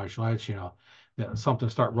somebody in martial arts, that something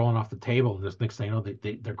start rolling off the table, and this next thing you know,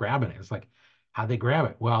 they're grabbing it. It's like, how'd they grab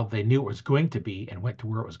it? Well, they knew it was going to be and went to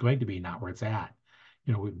where it was going to be, not where it's at.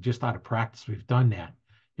 We've just out of practice, we've done that.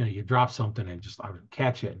 You drop something and just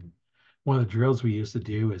catch it. And one of the drills we used to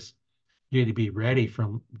do is you had to be ready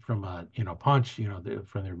from a punch,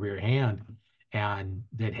 from the rear hand, and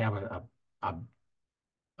they'd have a,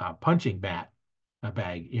 a punching bag, the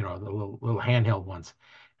little handheld ones,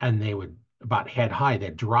 and they would about head high,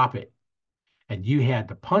 they'd drop it, and you had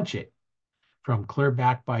to punch it from clear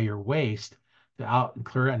back by your waist to out and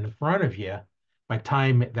clear in the front of you by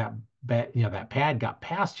time that pad got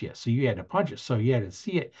past you. So you had to punch it. So you had to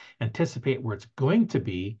see it, anticipate where it's going to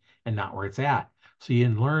be and not where it's at. So you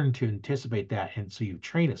learn to anticipate that. And so you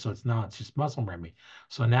train it. So it's just muscle memory.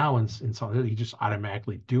 So now in so you just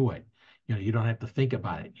automatically do it. You don't have to think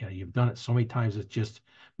about it. You've done it so many times. It's just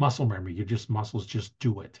muscle memory. Muscles just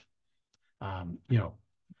do it. Um, you know,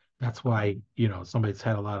 that's why, somebody's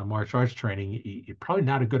had a lot of martial arts training. It's probably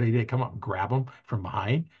not a good idea to come up and grab them from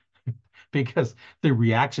behind, because the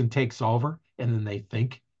reaction takes over, and then they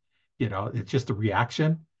think, it's just a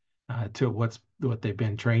reaction to what they've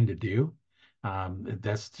been trained to do.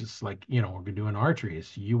 That's just like, we've been doing archery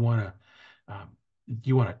is um,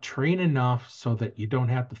 you want to train enough so that you don't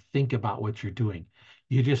have to think about what you're doing.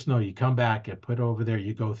 You just know you come back and put over there,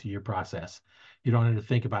 you go through your process. You don't need to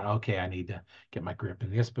think about, okay, I need to get my grip in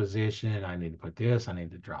this position. I need to put this. I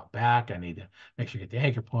need to drop back. I need to make sure you get the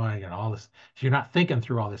anchor point and all this. So you're not thinking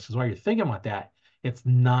through all this. Because while you're thinking about that, it's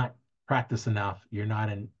not practice enough. You're not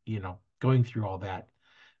in, going through all that.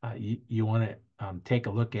 You want to take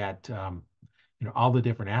a look at, all the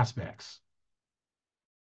different aspects.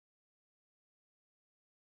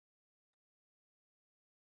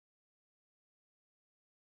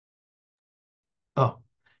 Oh,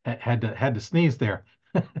 had to sneeze there.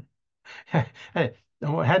 Hey,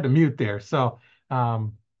 I had to mute there.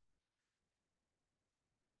 Um,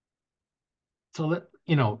 so that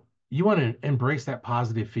you want to embrace that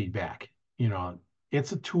positive feedback. You know,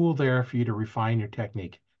 it's a tool there for you to refine your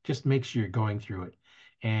technique. Just make sure you're going through it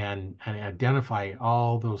and identify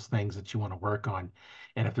all those things that you want to work on.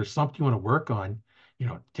 And if there's something you want to work on,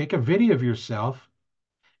 take a video of yourself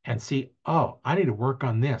and see, oh, I need to work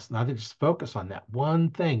on this. Not to just focus on that one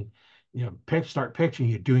thing. Start picturing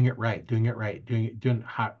you doing it right, doing it right, doing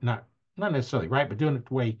how, not necessarily right, but doing it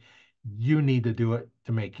the way you need to do it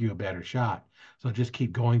to make you a better shot. So just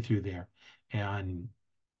keep going through there, and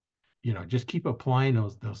just keep applying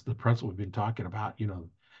those the principles we've been talking about.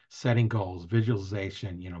 Setting goals,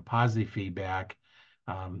 visualization, positive feedback,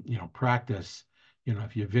 practice.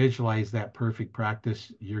 If you visualize that perfect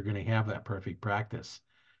practice, you're going to have that perfect practice.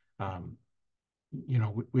 um,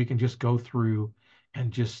 we can just go through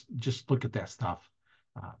and just look at that stuff.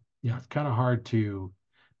 Uh, it's kind of hard to,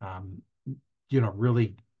 um,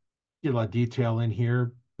 really get a lot of detail in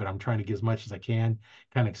here, but I'm trying to get as much as I can,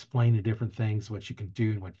 kind of explain the different things, what you can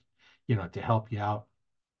do and what, to help you out.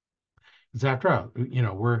 Because after all,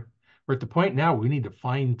 we're at the point now we need to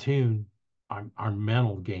fine tune our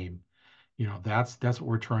mental game. That's what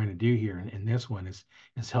we're trying to do here. And this one is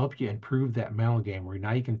help you improve that mental game where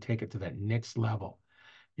now you can take it to that next level.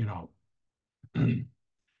 You know, and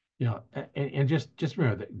just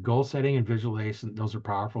remember that goal setting and visualization, those are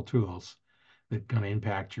powerful tools that are going to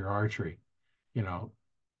impact your archery. You know,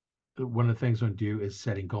 one of the things we do is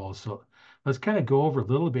setting goals. So let's kind of go over a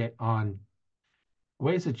little bit on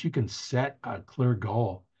ways that you can set a clear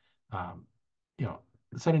goal. Um, you know,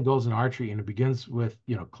 Setting goals in archery, and it begins with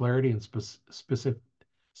clarity and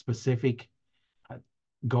specific uh,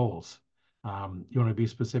 goals. You want to be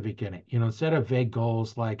specific in it. Instead of vague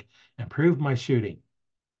goals like improve my shooting,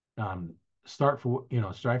 um, strive for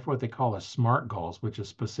what they call a SMART goals, which is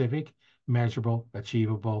specific, measurable,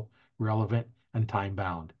 achievable, relevant, and time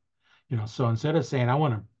bound. So instead of saying I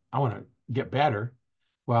want to get better,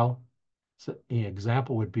 well, so an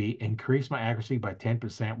example would be increase my accuracy by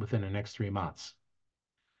 10% within the next 3 months.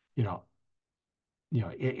 You know,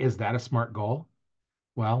 is that a SMART goal?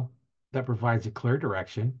 Well, that provides a clear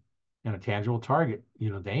direction and a tangible target,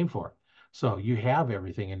 to aim for. So you have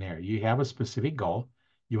everything in there. You have a specific goal.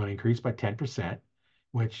 You want to increase by 10%,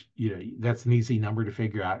 which, that's an easy number to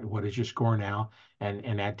figure out. What is your score now?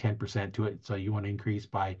 And add 10% to it. So you want to increase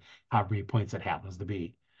by however many points it happens to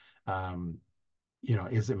be. Um,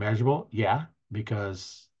 is it measurable? Yeah,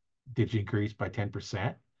 because did you increase by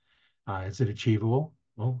 10%? Is it achievable?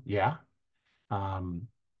 Well, yeah. Um,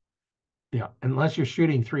 Unless you're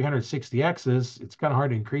shooting 360 X's, it's kind of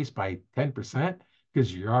hard to increase by 10%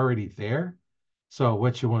 because you're already there. So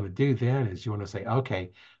what you want to do then is you want to say,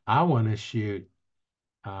 okay, I want to shoot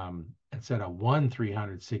instead of one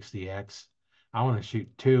 360X, I want to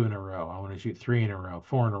shoot two in a row. I want to shoot three in a row,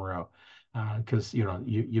 four in a row. Because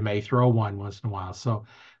you may throw one once in a while. So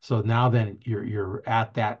now then you're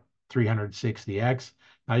at that 360X.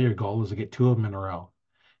 Now your goal is to get two of them in a row.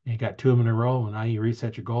 And you got two of them in a row, and now you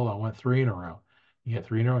reset your goal. I want three in a row. You get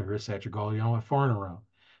three in a row, you reset your goal. You want four in a row.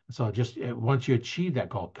 So just once you achieve that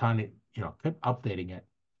goal, kind of keep updating it.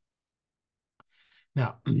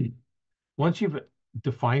 Now, once you've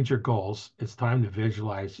defined your goals, it's time to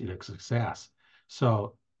visualize your success.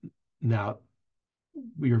 So now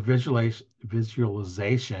your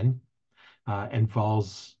visualization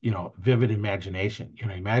involves vivid imagination.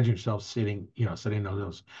 Imagine yourself sitting on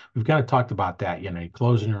those. We've kind of talked about that.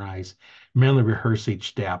 Closing your eyes, mentally rehearse each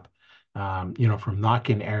step. From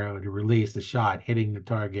knocking arrow to release the shot, hitting the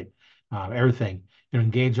target, everything.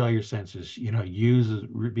 Engage all your senses.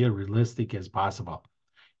 Be as realistic as possible.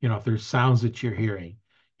 If there's sounds that you're hearing,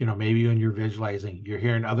 maybe when you're visualizing, you're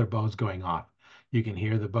hearing other bows going off. You can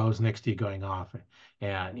hear the bows next to you going off,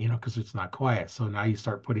 and because it's not quiet. So now you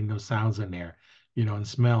start putting those sounds in there, and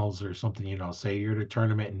smells or something. Say you're at a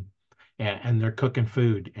tournament and they're cooking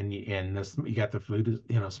food, and you got the food,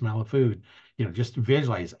 smell of food. Just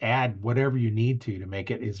visualize, add whatever you need to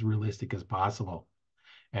make it as realistic as possible.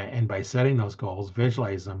 And by setting those goals,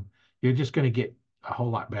 visualize them, you're just going to get a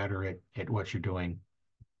whole lot better at what you're doing.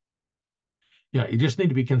 Yeah, you just need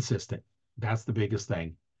to be consistent. That's the biggest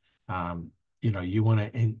thing. Um, you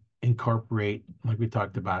want to incorporate, like we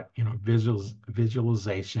talked about,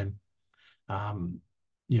 visualization, um,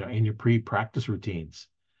 in your pre-practice routines.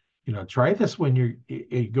 Try this when you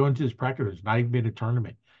go into this practice. It's not even been a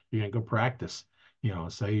tournament. You're gonna go practice.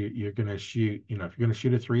 Say you're gonna shoot. If you're gonna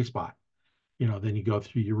shoot a three spot, then you go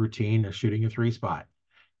through your routine of shooting a three spot.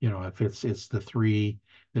 If it's the three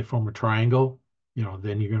that form a triangle,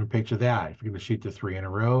 then you're going to picture that. If you're going to shoot the three in a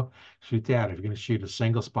row, shoot that. If you're going to shoot a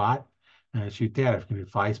single spot, shoot that. If you're going to do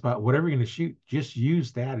five spot, whatever you're going to shoot, just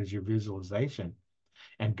use that as your visualization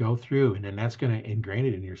and go through. And then that's going to ingrain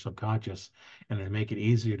it in your subconscious and then make it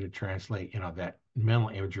easier to translate, that mental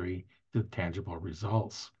imagery to tangible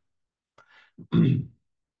results. you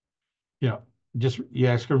know, just you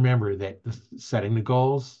have to remember that setting the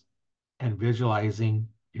goals and visualizing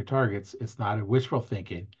your targets, it's not a wishful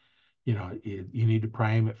thinking. You need to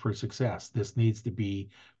prime it for success. This needs to be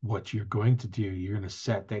what you're going to do. You're going to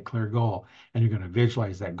set that clear goal and you're going to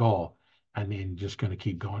visualize that goal and then just going to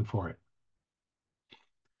keep going for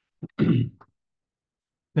it.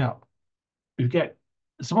 Now, we've got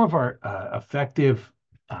some of our effective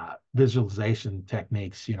visualization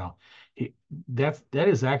techniques. That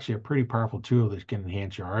is actually a pretty powerful tool that can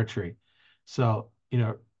enhance your archery. So,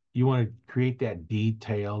 you want to create that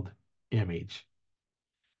detailed image.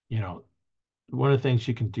 You know, One of the things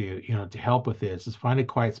you can do, to help with this is find a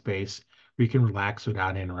quiet space where you can relax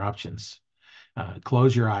without interruptions.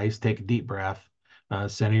 Close your eyes, take a deep breath,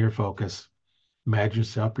 center your focus. Imagine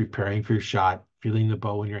yourself preparing for your shot, feeling the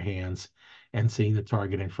bow in your hands, and seeing the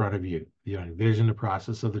target in front of you. Envision the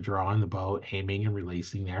process of the drawing the bow, aiming and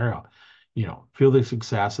releasing the arrow. Feel the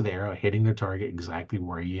success of the arrow hitting the target exactly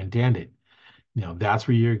where you intended. That's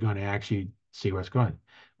where you're going to actually see what's going.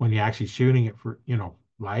 When you're actually shooting it for,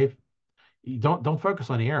 live, you don't focus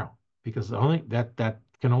on the arrow because the only that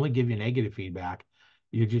can only give you negative feedback.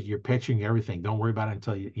 You're pitching everything. Don't worry about it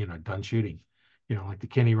until done shooting. Like the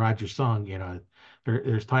Kenny Rogers song,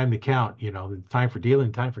 there's time to count, time for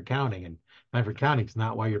dealing, time for counting, and time for counting is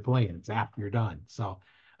not while you're playing, it's after you're done. So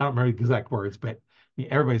I don't remember the exact words, but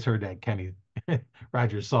everybody's heard that Kenny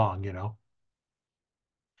Rogers song.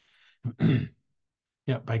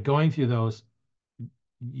 Yeah, by going through those,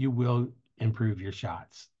 you will improve your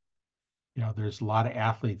shots. There's a lot of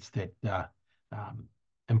athletes that um,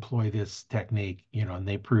 employ this technique, and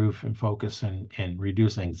they prove and focus and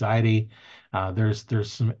reduce anxiety. There's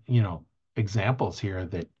some, examples here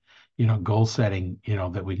that, goal setting,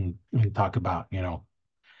 that we can talk about.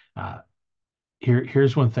 Uh,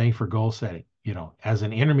 here's one thing for goal setting. As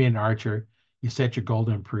an intermediate archer, you set your goal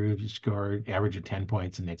to improve. You score average of 10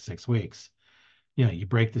 points in the next 6 weeks. You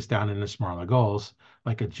break this down into smaller goals,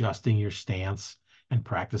 like adjusting your stance and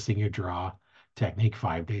practicing your draw technique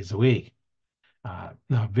 5 days a week.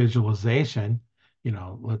 Now, visualization,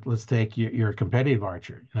 let's take you're a competitive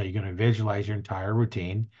archer. You're going to visualize your entire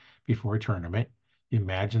routine before a tournament. You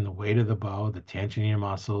imagine the weight of the bow, the tension in your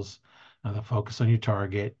muscles, the focus on your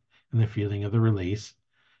target, and the feeling of the release.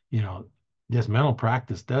 You know, this mental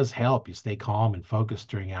practice does help you stay calm and focused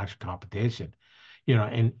during actual competition.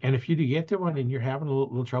 And if you do get to one and you're having a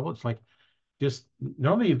little trouble, it's like just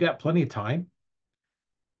normally you've got plenty of time.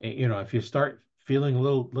 If you start feeling a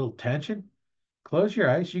little tension, close your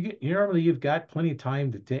eyes. Normally you've got plenty of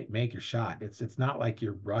time to make your shot. It's not like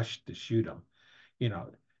you're rushed to shoot them. You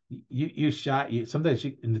know, you shot you sometimes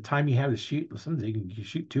in the time you have to shoot, sometimes you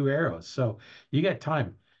shoot two arrows. So you got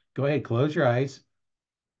time. Go ahead, close your eyes,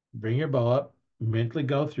 bring your bow up, mentally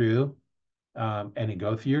go through, and then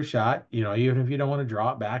go through your shot. Even if you don't want to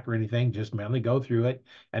draw it back or anything, just mentally go through it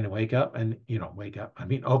and wake up and wake up. I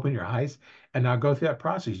mean, open your eyes and now go through that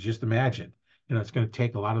process. Just imagine. It's going to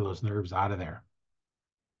take a lot of those nerves out of there.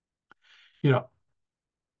 You know,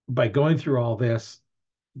 by going through all this,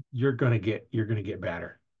 you're going to get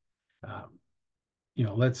better. Um,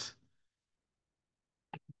 let's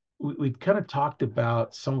we kind of talked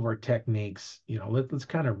about some of our techniques. Let's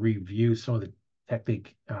kind of review some of the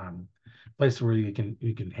technique places where you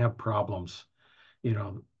can have problems, you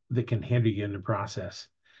know, that can hinder you in the process.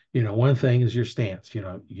 One thing is your stance. You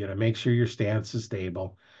got to make sure your stance is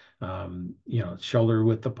stable. Shoulder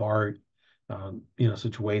width apart.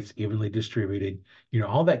 Such weights evenly distributed.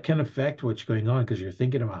 All that can affect what's going on because you're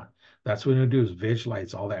thinking about. That's what you do is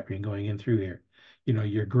visualize all that being going in through here.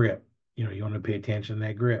 Your grip. You want to pay attention to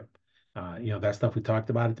that grip. That stuff we talked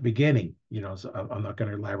about at the beginning. So I'm not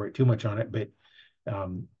going to elaborate too much on it, but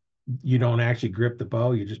um, you don't actually grip the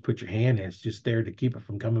bow. You just put your hand in. It's just there to keep it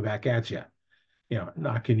from coming back at you.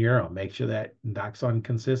 Knocking your arrow. Make sure that knocks on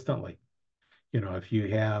consistently. If you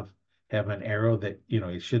have have an arrow that,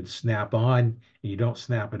 it should snap on, and you don't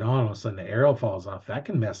snap it on, all of a sudden the arrow falls off. That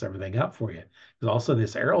can mess everything up for you. Because also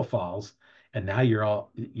this arrow falls, and now you're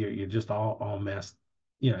just all messed,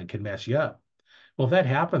 it can mess you up. Well, if that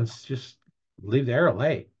happens, just leave the arrow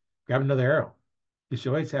lay, grab another arrow. You should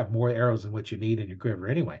always have more arrows than what you need in your quiver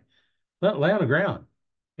anyway. Let it lay on the ground.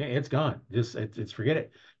 It's gone. It's forget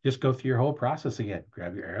it. Just go through your whole process again.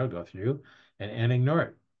 Grab your arrow, go through, and ignore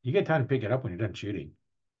it. You get time to pick it up when you're done shooting.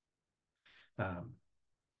 Um,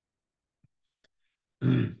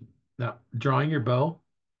 now, drawing your bow.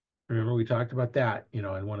 Remember, we talked about that, in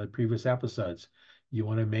one of the previous episodes. You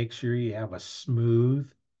want to make sure you have a smooth,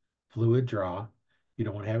 fluid draw. You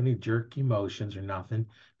don't want to have any jerky motions or nothing,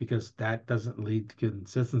 because that doesn't lead to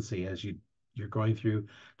consistency as you're going through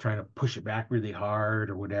trying to push it back really hard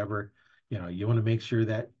or whatever. You want to make sure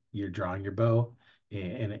that you're drawing your bow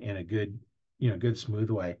in a good, good smooth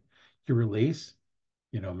way. Your release,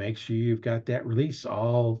 make sure you've got that release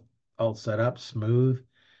all set up smooth.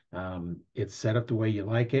 It's set up the way you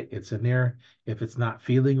like it. It's in there. If it's not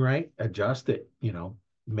feeling right, adjust it.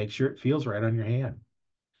 Make sure it feels right on your hand.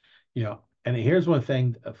 And here's one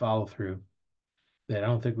thing, a follow through that I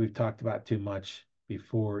don't think we've talked about too much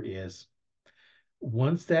before is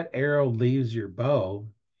once that arrow leaves your bow,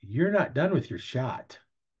 you're not done with your shot.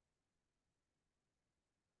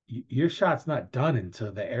 Your shot's not done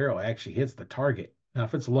until the arrow actually hits the target. Now,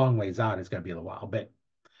 if it's a long ways out, it's going to be a while. But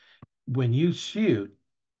when you shoot,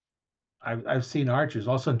 I've seen archers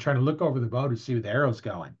all of a sudden trying to look over the bow to see where the arrow's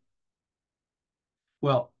going.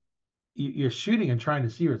 Well, you're shooting and trying to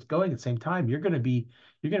see where it's going at the same time. You're going to be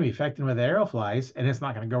affected when the arrow flies, and it's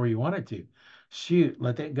not going to go where you want it to. Shoot,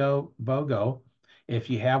 let that bow go. If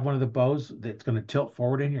you have one of the bows that's going to tilt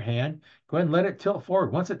forward in your hand, go ahead and let it tilt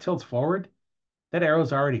forward. Once it tilts forward, that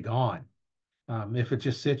arrow's already gone. If it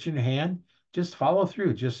just sits in your hand, just follow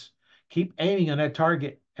through. Just keep aiming on that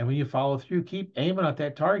target. And when you follow through, keep aiming at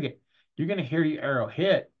that target. You're going to hear your arrow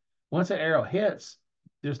hit. Once that arrow hits,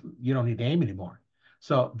 you don't need to aim anymore.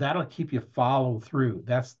 So that'll keep you follow through.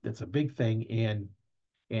 That's a big thing in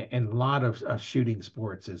a lot of shooting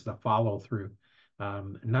sports is the follow through.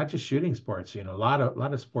 Not just shooting sports, a lot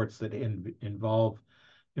of sports that involve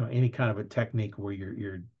any kind of a technique where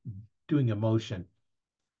you're doing a motion,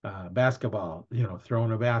 basketball,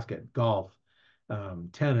 throwing a basket, golf,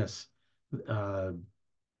 tennis, uh,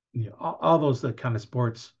 all those kind of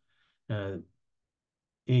sports. Uh,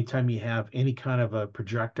 Anytime you have any kind of a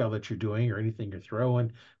projectile that you're doing or anything you're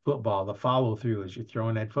throwing, football, the follow through as you're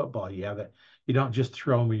throwing that football, you have that. You don't just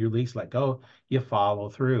throw them or you release, let go. You follow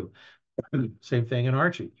through. Same thing in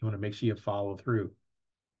archery. You want to make sure you follow through.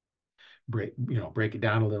 Break it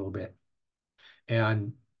down a little bit,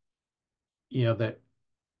 and that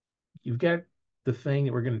you've got the thing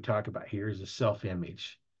that we're going to talk about here is a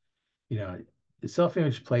self-image. You know, the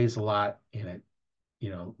self-image plays a lot in it.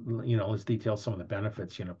 Let's detail some of the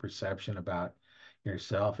benefits, perception about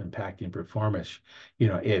yourself impacting performance.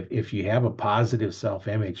 If you have a positive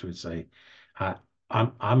self-image, would say, I,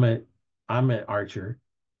 I'm I'm a I'm an archer.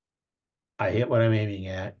 I hit what I'm aiming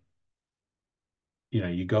at.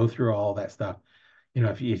 You go through all that stuff.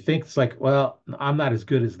 If you think it's like, well, I'm not as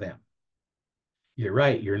good as them, you're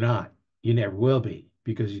right, you're not. You never will be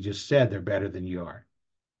because you just said they're better than you are.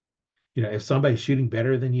 If somebody's shooting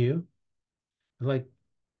better than you, it's like,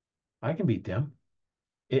 I can beat them.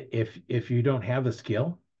 If you don't have the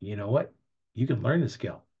skill, you know what? You can learn the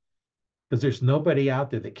skill because there's nobody out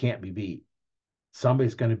there that can't be beat.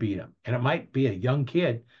 Somebody's going to beat them. And it might be a young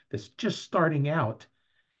kid that's just starting out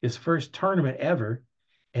his first tournament ever,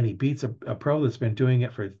 and he beats a pro that's been doing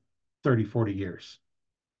it for 30, 40 years.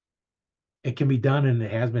 It can be done and it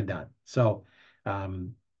has been done. So,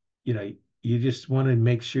 um, you know, you just want to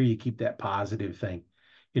make sure you keep that positive thing.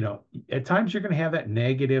 At times you're going to have that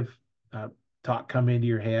negative uh, talk come into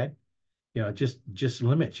your head. Just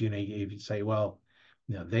limits. If you say, well,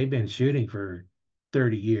 they've been shooting for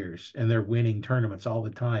 30 years and they're winning tournaments all the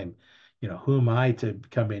time. Who am I to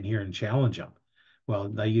come in here and challenge them? Well,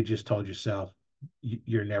 now you just told yourself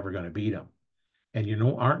you're never going to beat them, and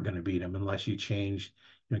aren't going to beat them unless you change,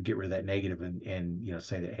 get rid of that negative and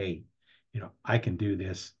say that, hey, I can do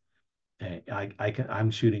this.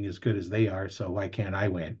 I'm shooting as good as they are, so why can't I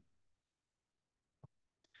win?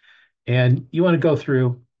 And you want to go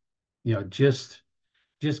through, just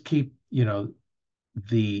keep,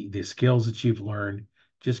 the skills that you've learned,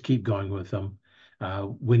 just keep going with them.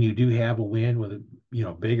 When you do have a win, whether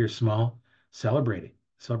big or small, celebrate it.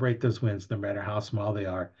 Celebrate those wins, no matter how small they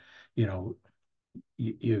are. You know,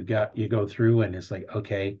 you go through and it's like,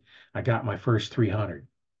 okay, I got my first 300.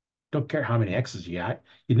 Don't care how many X's you got.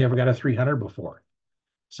 You never got a 300 before.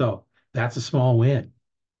 So That's a small win.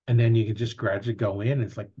 And then you can just gradually go in.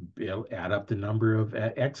 It's like it'll add up the number of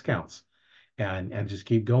X counts and just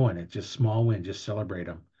keep going. It's just small win, just celebrate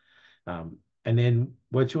them. And then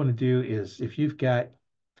what you want to do is if you've got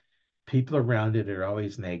people around it that are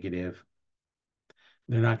always negative,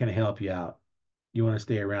 they're not going to help you out. You want to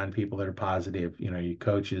stay around people that are positive, your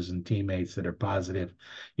coaches and teammates that are positive.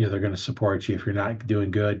 They're going to support you. If you're not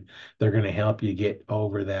doing good, they're going to help you get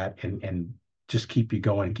over that and just keep you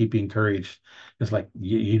going, keep you encouraged. It's like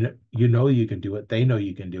you know you can do it. They know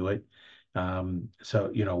you can do it.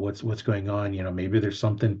 So what's going on. Maybe there's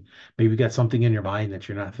something, maybe you got something in your mind that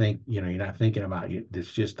you're not thinking about.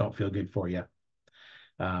 This just don't feel good for you.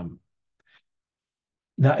 Um,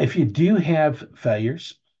 Now, if you do have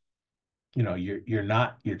failures,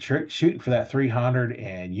 you're shooting for that 300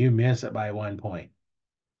 and you miss it by 1 point.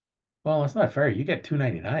 Well, it's not fair. You get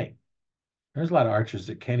 299. There's a lot of archers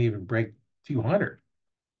that can't even break 200.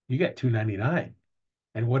 You get 299.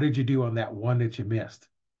 And what did you do on that one that you missed?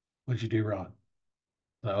 What did you do wrong?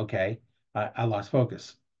 Well, okay, I lost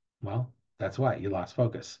focus. Well, that's why you lost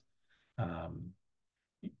focus. Um,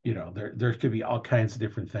 there could be all kinds of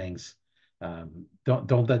different things.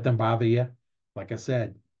 Don't let them bother you. Like I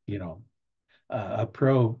said, you know, a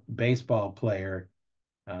pro baseball player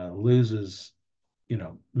loses,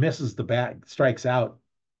 misses the bat, strikes out,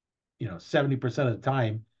 70% of the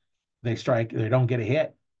time they don't get a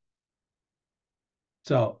hit.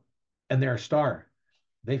 So, and they're a star.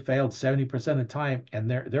 They failed 70% of the time and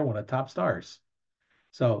they're one of the top stars.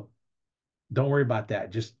 So don't worry about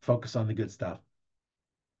that. Just focus on the good stuff.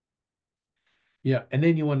 Yeah. And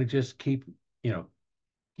then you want to just you know,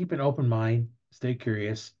 keep an open mind, stay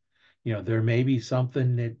curious. There may be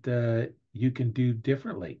something that you can do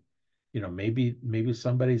differently. Maybe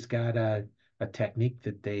somebody's got a technique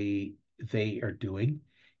that they are doing,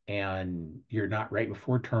 and you're not right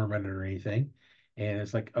before tournament or anything. And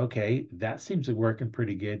it's like, okay, that seems to be working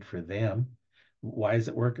pretty good for them. Why is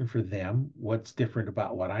it working for them? What's different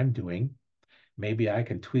about what I'm doing? Maybe I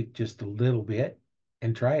can tweak just a little bit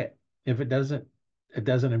and try it. If it doesn't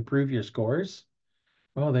improve your scores,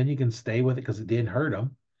 well, then you can stay with it because it didn't hurt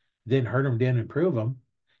them. Didn't hurt them, didn't improve them.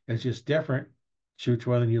 It's just different. Choose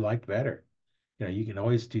one you liked better. You can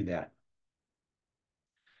always do that.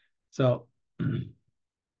 So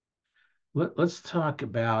let's talk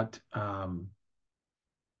about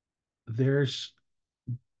there's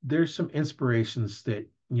there's some inspirations that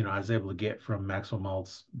I was able to get from Maxwell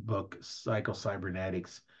Maltz's book Psycho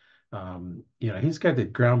Cybernetics. He's got the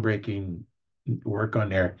groundbreaking work on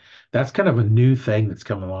there. That's kind of a new thing that's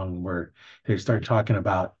come along where they start talking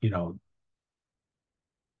about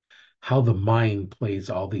how the mind plays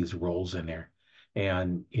all these roles in there.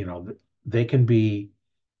 And, they can be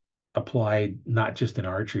applied not just in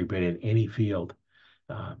archery, but in any field.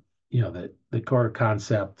 Uh, the core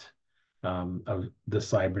concept of the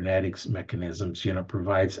cybernetics mechanisms,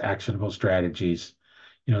 provides actionable strategies,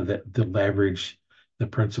 that leverage the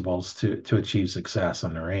principles to achieve success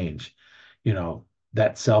on the range. You know,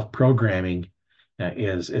 that self-programming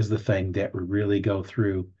is the thing that we really go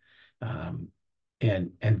through, um,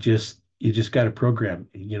 and just you just got to program.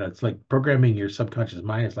 It's like programming your subconscious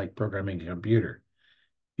mind is like programming a computer.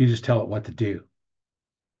 You just tell it what to do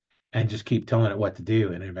and just keep telling it what to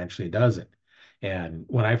do, and eventually it does it. And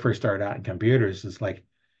when I first started out in computers, it's like,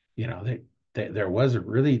 there wasn't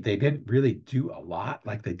really, they didn't really do a lot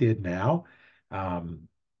like they did now. Um,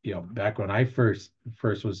 back when I first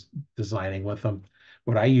was designing with them,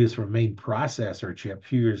 what I used for a main processor chip a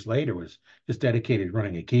few years later was just dedicated to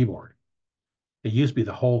running a keyboard. It used to be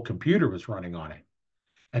the whole computer was running on it,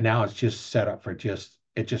 and now it's just set up for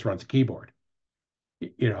it just runs a keyboard.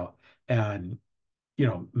 You know, and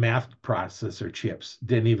math processor chips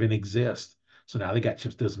didn't even exist. So now they got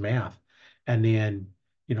chips that does math. And then,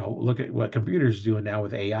 look at what computers doing now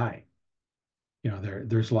with AI.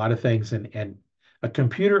 There's a lot of things, and a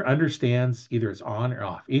computer understands either it's on or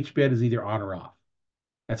off. Each bit is either on or off.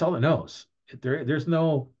 That's all it knows. There's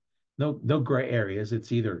no gray areas.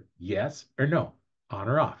 It's either yes or no, on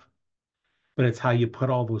or off. But it's how you put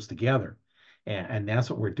all those together. And that's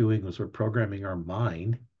what we're doing is we're programming our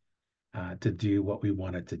mind to do what we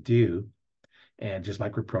want it to do, and just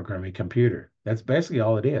like we're programming a computer. That's basically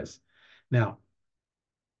all it is. Now,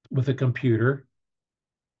 with a computer,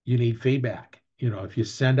 you need feedback. If you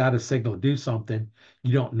send out a signal to do something,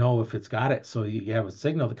 you don't know if it's got it. So you have a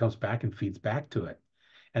signal that comes back and feeds back to it.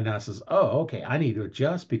 And now it says, oh, okay, I need to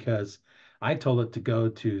adjust because I told it to go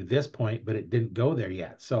to this point, but it didn't go there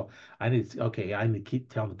yet. So I need to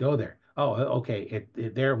keep telling it to go there. Oh, okay,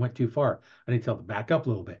 it there went too far. I need to tell it to back up a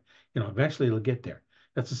little bit. Eventually it'll get there.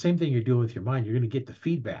 That's the same thing you're doing with your mind. You're going to get the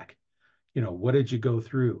feedback. What did you go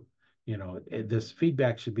through? This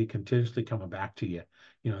feedback should be continuously coming back to you,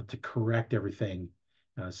 to correct everything,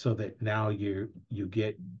 so that now you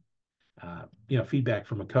get feedback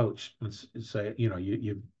from a coach. Let's say,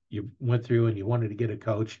 you went through and you wanted to get a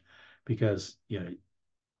coach because,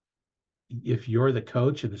 if you're the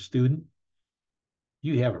coach and the student,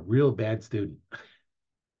 you have a real bad student.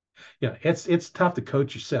 It's tough to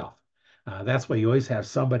coach yourself. That's why you always have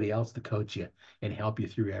somebody else to coach you and help you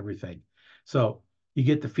through everything. So you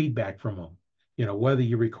get the feedback from them. Whether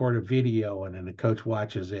you record a video and then the coach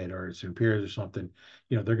watches it or it's peers or something,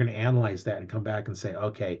 they're going to analyze that and come back and say,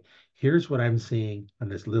 okay, here's what I'm seeing on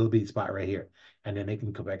this little bitty spot right here. And then they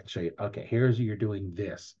can come back and show you, okay, here's you're doing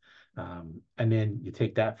this. And then you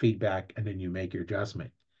take that feedback and then you make your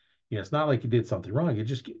adjustment. It's not like you did something wrong.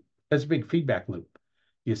 That's a big feedback loop.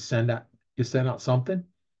 You send out you send out something,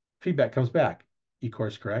 feedback comes back. You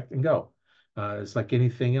course correct and go. It's like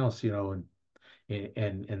anything else, in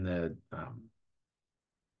the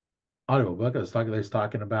audiobook I was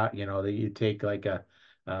talking about, that you take like a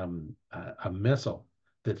missile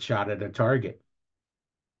that's shot at a target.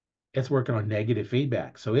 It's working on negative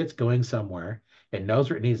feedback. So it's going somewhere. It knows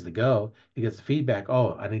where it needs to go. It gets the feedback.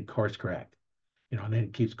 Oh, I need course correct. And then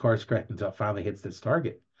it keeps course correct until it finally hits this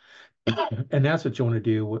target. And that's what you want to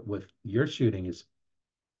do with your shooting is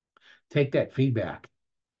take that feedback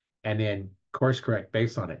and then course correct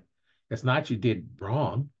based on it. It's not you did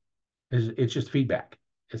wrong. It's just feedback.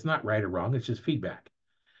 It's not right or wrong. It's just feedback.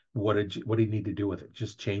 What do you need to do with it?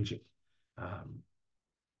 Just change it. Um,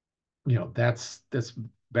 that's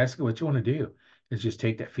basically what you want to do is just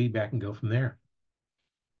take that feedback and go from there.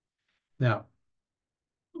 Now,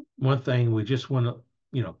 one thing we just want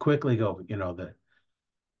to, quickly go, that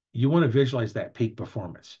you want to visualize that peak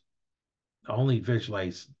performance. Only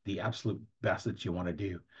visualize the absolute best that you want to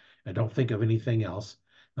do. And don't think of anything else.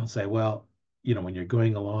 Don't say, well, when you're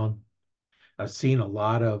going along, I've seen a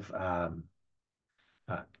lot of, uh,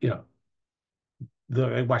 you know,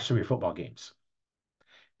 I watch some of your football games,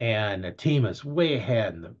 and the team is way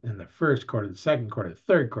ahead in the first quarter, the second quarter, the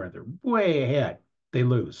third quarter. They're way ahead. They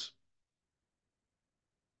lose.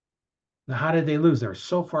 Now, how did they lose? They were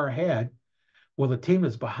so far ahead. Well, the team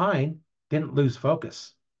that's behind didn't lose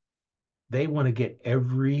focus. They want to get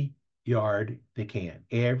every yard they can,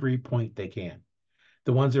 every point they can.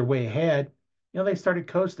 The ones that are way ahead, they started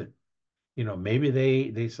coasting. Maybe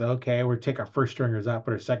they said, okay, we'll take our first stringers out,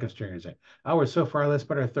 put our second stringers in. Oh, we're so far, let's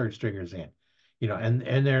put our third stringers in. And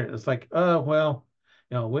it's like, oh well,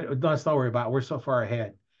 let's not worry about it. We're so far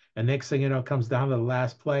ahead. And next thing you know, it comes down to the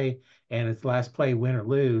last play, and it's last play, win or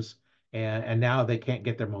lose, and now they can't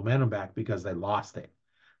get their momentum back because they lost it.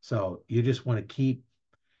 So you just want to keep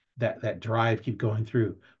that drive, keep going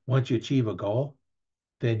through. Once you achieve a goal,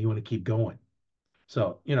 then you want to keep going.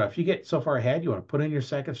 So, if you get so far ahead, you want to put in your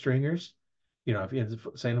second stringers. If you're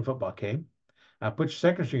saying a football game, put your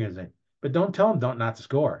second stringers in, but don't tell them don't not to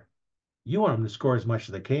score. You want them to score as much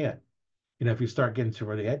as they can. If you start getting too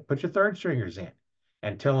far ahead, put your third stringers in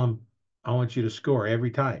and tell them, I want you to score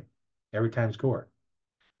every time score.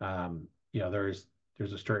 There's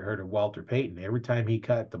a story I heard of Walter Payton. Every time he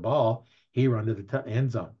cut the ball, he run to the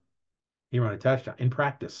end zone. He run a touchdown in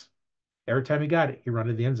practice. Every time he got it, he run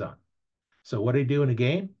to the end zone. So what did he do in a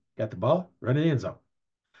game? Got the ball, run in the end zone.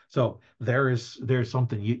 So there's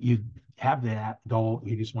something you have that goal,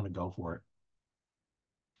 you just want to go for it.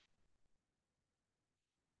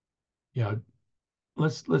 You know,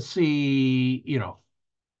 let's see,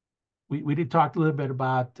 we did talk a little bit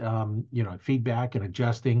about feedback and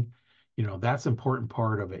adjusting. That's an important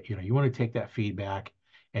part of it. You want to take that feedback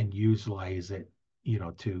and utilize it,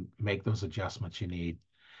 to make those adjustments you need.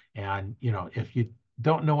 And if you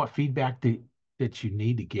don't know what feedback that you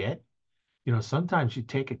need to get, sometimes you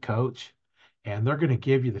take a coach and they're going to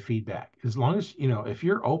give you the feedback. As long as, if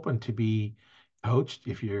you're open to be coached,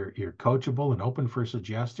 if you're coachable and open for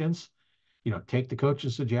suggestions, take the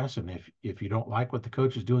coach's suggestion. If you don't like what the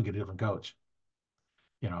coach is doing, get a different coach.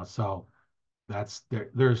 So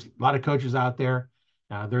there's a lot of coaches out there.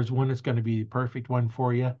 There's one that's going to be the perfect one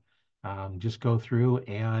for you. Just go through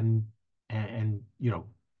and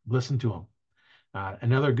listen to them.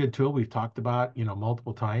 Another good tool we've talked about,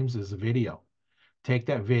 multiple times is a video. Take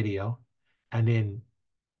that video and then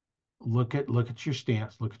look at your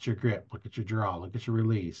stance, look at your grip, look at your draw, look at your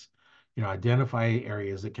release. Identify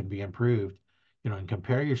areas that can be improved. And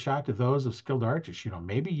compare your shot to those of skilled archers.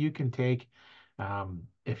 Maybe you can take,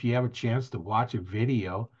 if you have a chance to watch a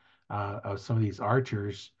video of some of these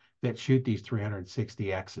archers that shoot these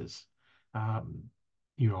 360 X's, or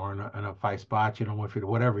in a 5 spot, if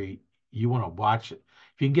whatever you want to watch it.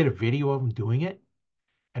 If you can get a video of them doing it,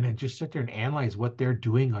 and then just sit there and analyze what they're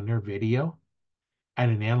doing on their video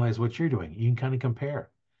and then analyze what you're doing. You can kind of compare.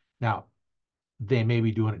 Now, they may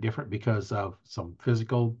be doing it different because of some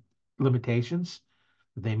physical limitations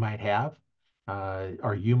they might have,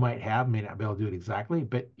 or you might have, may not be able to do it exactly,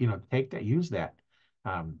 but take that, use that.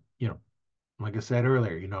 Um, you know, like I said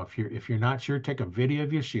earlier, if you're not sure, take a video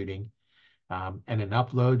of your shooting, and then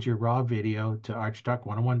upload your raw video to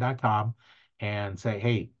archtalk101.com and say,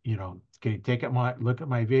 hey, can you take a look at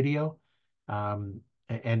my video, and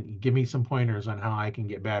give me some pointers on how I can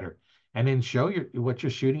get better, and then show what you're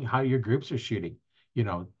shooting, how your groups are shooting. You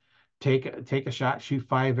know, take a shot, shoot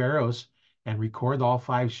 5 arrows, and record all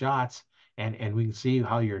 5 shots, and we can see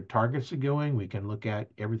how your targets are going. We can look at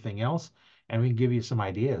everything else, and we can give you some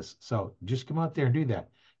ideas. So just come out there and do that.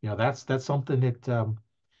 That's something that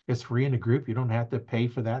it's free in the group. You don't have to pay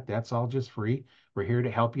for that. That's all just free. We're here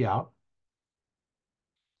to help you out.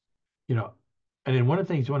 You know, and then one of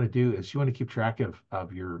the things you want to do is you want to keep track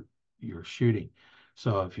of your shooting.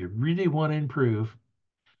 So if you really want to improve,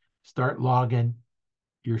 start logging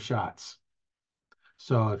your shots.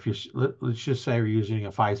 So if let's just say we're using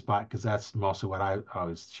a 5 spot, because that's mostly what I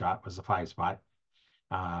always shot, was a 5 spot.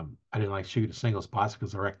 I didn't like shooting single spots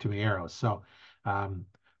because I wrecked too many arrows. Um,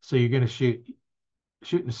 so you're going to shoot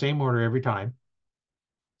in the same order every time.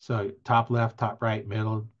 So top left, top right,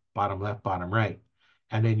 middle, bottom left, bottom right.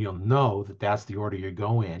 And then you'll know that that's the order you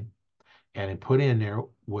go in, and then put in there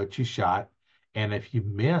what you shot. And if you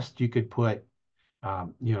missed, you could put,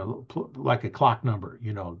 like a clock number,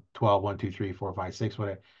 12, 1, 2, 3, 4, 5, 6,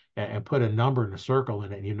 whatever, and put a number in a circle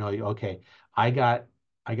in it. And okay, I got,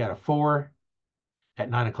 I got a 4 at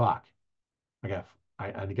 9 o'clock. I got,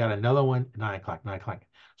 I got another one at 9 o'clock, 9 o'clock.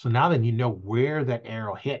 So now then where that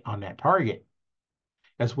arrow hit on that target,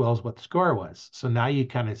 as well as what the score was. So now you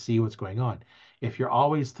kind of see what's going on. If you're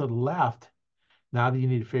always to the left, now you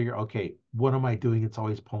need to figure, okay, what am I doing? It's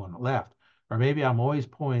always pulling left. Or maybe I'm always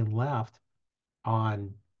pulling left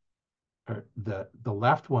on the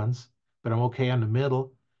left ones, but I'm okay on the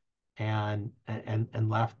middle and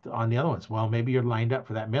left on the other ones. Well, maybe you're lined up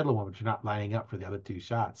for that middle one, but you're not lining up for the other 2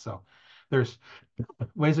 shots. So there's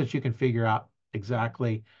ways that you can figure out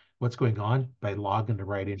exactly what's going on by logging the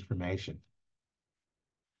right information.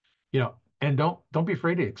 And don't be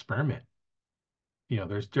afraid to experiment.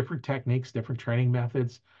 There's different techniques, different training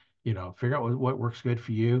methods. Figure out what works good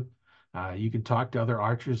for you. You can talk to other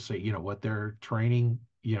archers, say what their training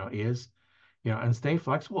is, and stay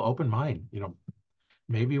flexible, open mind.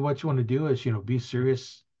 Maybe what you want to do is be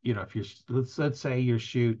serious. If you're, let's say you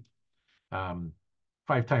shoot, 5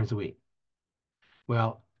 times a week.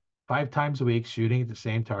 Well, 5 times a week shooting at the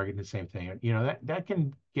same target and the same thing, that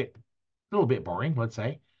can get a little bit boring, let's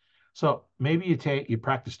say. So maybe you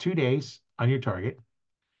practice 2 days on your target.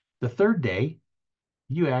 The third day,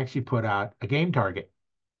 you actually put out a game target,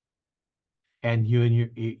 and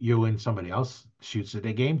you and somebody else shoots at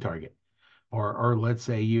a game target. Or let's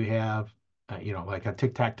say you have, like a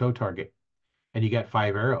tic-tac-toe target, and you got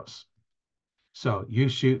 5 arrows. So you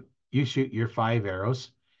shoot your 5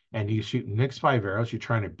 arrows, and you shoot the next 5 arrows. You're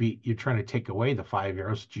trying to take away the 5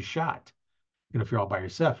 arrows that you shot. If you're all by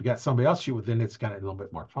yourself, you got somebody else shoot with, then it's kind of a little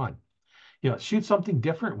bit more fun. Shoot something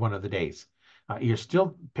different one of the days. You're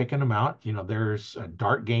still picking them out. There's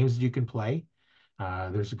dart games that you can play.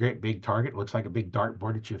 There's a great big target. It looks like a big dart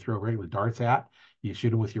board that you throw regular darts at. You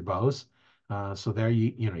shoot them with your bows. So there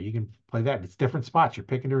you can play that. It's different spots. You're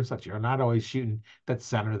picking different spots. You're not always shooting that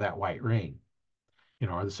center of that white ring,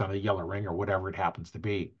 or the center of the yellow ring, or whatever it happens to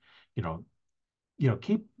be. You know,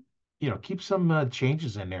 keep some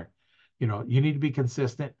changes in there. You need to be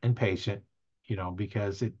consistent and patient.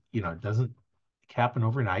 Because it doesn't happen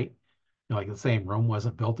overnight. Like the same, Rome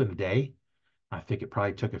wasn't built in a day. I think it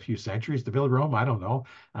probably took a few centuries to build Rome. I don't know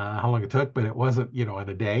how long it took, but it wasn't, in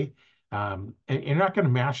a day. And you're not going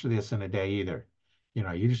to master this in a day either.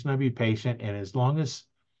 You just need to be patient. And as long as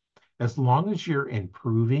you're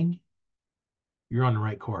improving, you're on the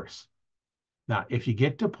right course. Now, if you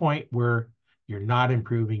get to a point where you're not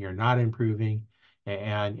improving,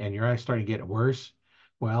 and you're starting to get worse,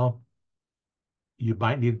 well, you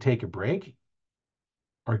might need to take a break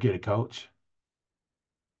or get a coach,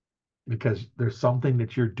 because there's something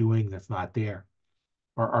that you're doing that's not there.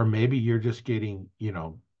 Or maybe you're just getting,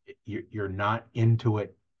 you're not into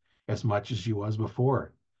it as much as you was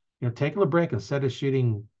before. Take a little break. Instead of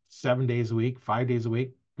shooting 7 days a week, 5 days a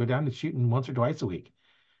week, go down to shooting once or twice a week,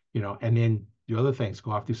 and then do other things,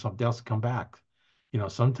 go off, do something else, come back.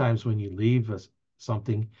 Sometimes when you leave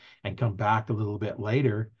something and come back a little bit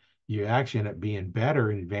later, you actually end up being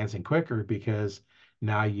better and advancing quicker, because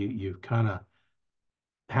now you kind of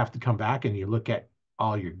have to come back and you look at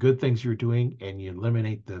all your good things you're doing and you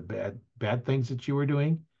eliminate the bad things that you were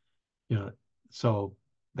doing, you know, so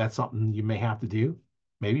that's something you may have to do.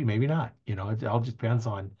 Maybe, maybe not. It all just depends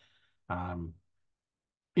on um,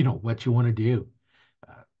 what you want to do.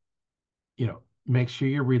 Uh, make sure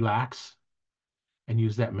you relax and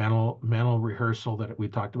use that mental rehearsal that we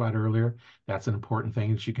talked about earlier. That's an important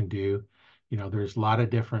thing that you can do. There's a lot of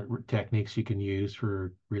different techniques you can use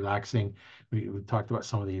for relaxing. We talked about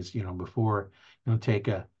some of these, before. Take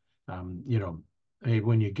a, maybe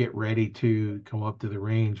when you get ready to come up to the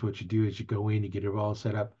range, what you do is you go in, you get it all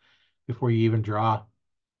set up before you even draw.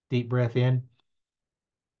 Deep breath into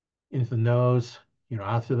the nose,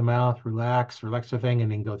 out through the mouth, relax the thing,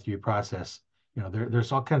 and then go through your process.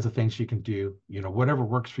 There's all kinds of things you can do. Whatever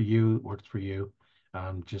works for you works for you.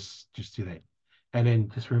 Just do that, and then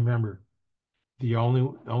just remember, the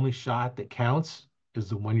only shot that counts is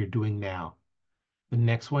the one you're doing now. The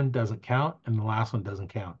next one doesn't count, and the last one doesn't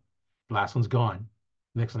count. The last one's gone.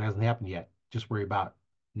 The next one hasn't happened yet. Just worry about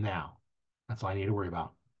now. That's all I need to worry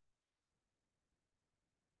about.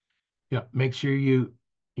 Yeah, make sure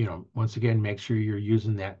once again, make sure you're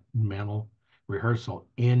using that mental rehearsal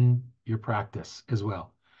in your practice as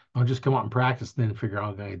well. Don't just come out and practice and then figure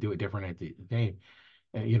out how to do it different at the game.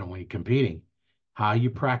 When you're competing, how you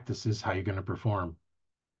practice is how you're going to perform.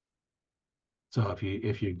 So if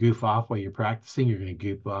you goof off while you're practicing, you're going to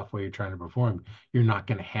goof off while you're trying to perform. You're not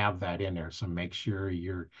going to have that in there. So make sure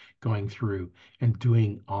you're going through and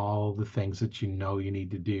doing all the things that you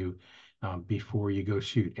need to do before you go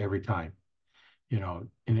shoot every time. And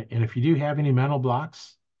if you do have any mental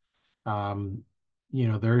blocks, um,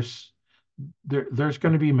 there's there's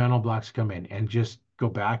going to be mental blocks come in, and just go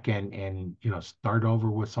back and start over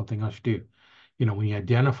with something else you do. When you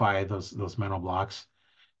identify those mental blocks,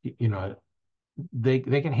 you know they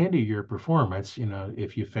can hinder your performance.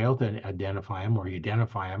 If you fail to identify them, or you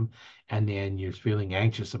identify them and then you're feeling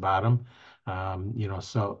anxious about them,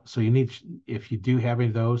 so you need, if you do have any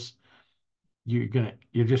of those,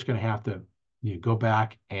 you're just gonna have to go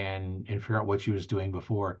back and figure out what you was doing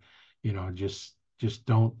before. Just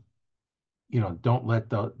don't let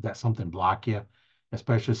that something block you,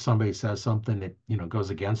 especially if somebody says something that goes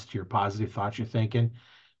against your positive thoughts you're thinking.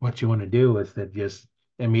 What you want to do is that just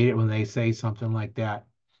immediately when they say something like that,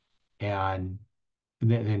 and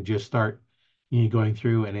then just start going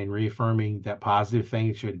through and then reaffirming that positive thing.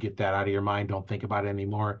 You should get that out of your mind. Don't think about it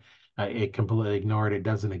anymore. It completely ignore it. It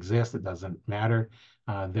doesn't exist. It doesn't matter.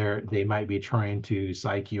 They might be trying to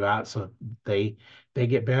psych you out so they they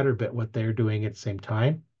get better, but what they're doing at the same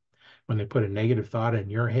time, when they put a negative thought in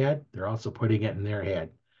your head, they're also putting it in their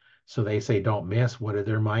head. So they say don't miss. What did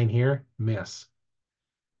their mind hear? Miss.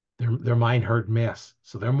 Their mind heard miss.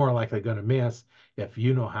 So they're more likely going to miss if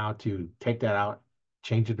you know how to take that out,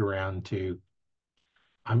 change it around to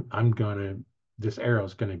I'm gonna this arrow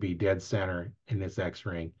is gonna be dead center in this X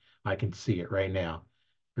ring. I can see it right now.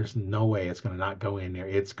 There's no way it's gonna not go in there.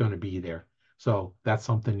 It's gonna be there. So that's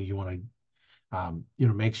something you want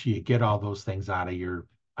to make sure you get all those things out of your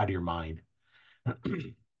mind.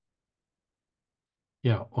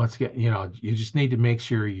 Once again, you just need to make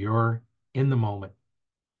sure you're in the moment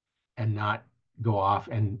and not go off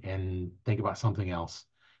and think about something else.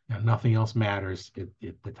 Nothing else matters at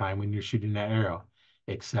the time when you're shooting that arrow,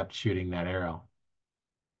 except shooting that arrow.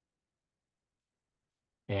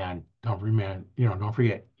 And don't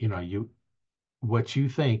forget, what you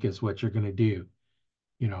think is what you're going to do.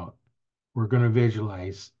 You know, we're going to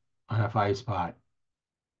visualize on a 5 spot,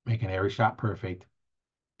 making every shot perfect,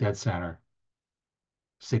 dead center,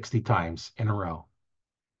 60 times in a row.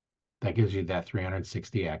 That gives you that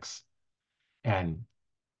 360x. And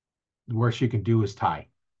the worst you can do is tie,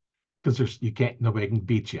 because nobody can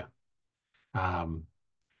beat you. Um,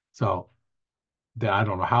 so then I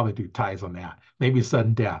don't know how they do ties on that. Maybe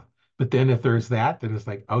sudden death. But then if there's that, then it's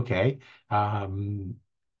like, okay,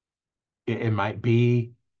 it might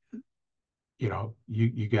be,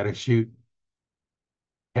 you got to shoot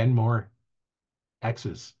 10 more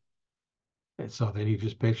X's. And so then you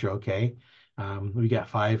just picture, okay, we got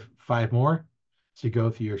five more. So you go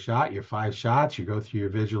through your 5 shots, you go through your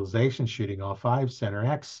visualization, shooting all 5, center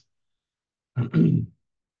X.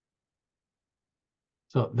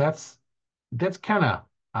 So that's kind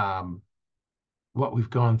of what we've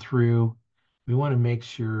gone through. We want to make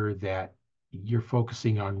sure that you're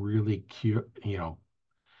focusing on really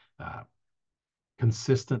uh,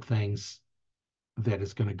 consistent things that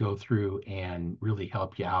is going to go through and really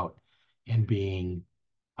help you out in being,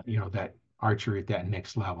 that archer at that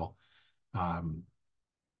next level. Um,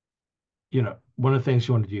 One of the things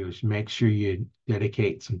you want to do is make sure you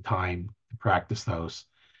dedicate some time to practice those,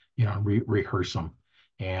 rehearse them.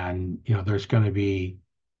 And there's going to be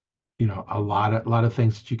a lot of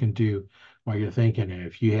things that you can do while you're thinking. And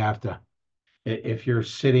if you have to, if you're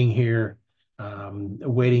sitting here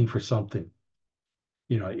waiting for something,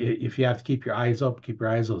 if you have to keep your eyes open, keep your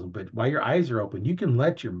eyes open. But while your eyes are open, you can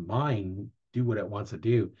let your mind do what it wants to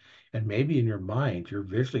do. And maybe in your mind, you're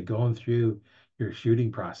visually going through your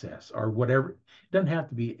shooting process or whatever. It doesn't have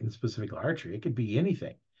to be in specific archery. It could be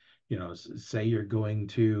anything. Say you're going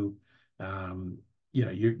to, um,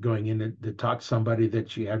 you're going in to talk to somebody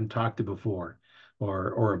that you haven't talked to before,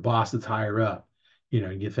 or a boss that's higher up.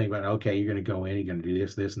 You think about, okay, you're going to go in, you're going to do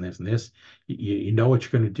this, this, and this, and this. You know what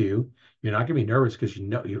you're going to do. You're not going to be nervous because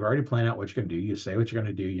you've already planned out what you're going to do. You say what you're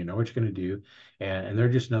going to do. You know what you're going to do, and they're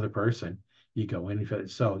just another person. You go in,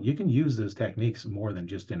 so you can use those techniques more than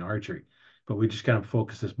just in archery, but we just kind of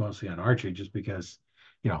focus this mostly on archery just because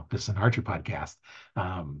this is an archery podcast.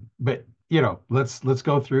 But let's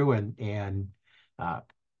go through and uh,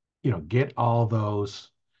 get all those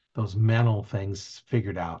mental things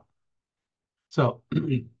figured out. So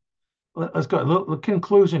let's go. A little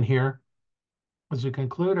conclusion here. As we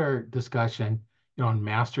conclude our discussion, on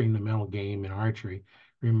mastering the mental game in archery,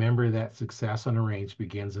 remember that success on the range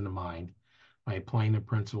begins in the mind. By applying the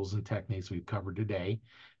principles and techniques we've covered today,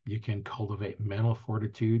 you can cultivate mental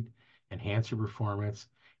fortitude, enhance your performance,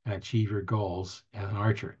 and achieve your goals as an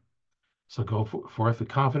archer. So go forth with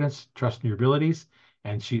confidence, trust in your abilities,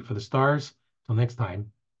 and shoot for the stars. Till next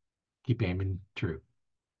time, keep aiming true.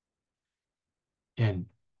 And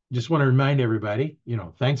just want to remind everybody,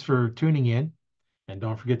 thanks for tuning in. And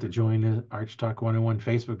don't forget to join the Arch Talk 101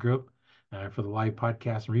 Facebook group for the live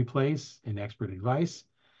podcast replays and expert advice.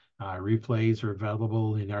 Replays are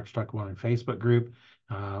available in the Arch Talk 101 Facebook group,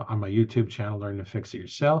 on my YouTube channel, Learn to Fix It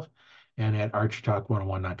Yourself, and at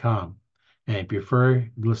archtalk101.com. And if you prefer,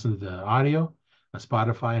 listen to the audio on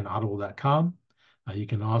Spotify and audible.com. You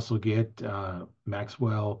can also get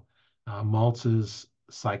Maxwell Maltz's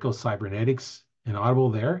Psycho-Cybernetics in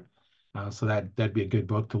Audible there. So that'd be a good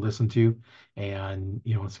book to listen to. And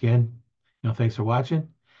once again, thanks for watching.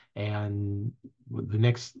 And the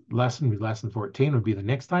next lesson, lesson 14, would be the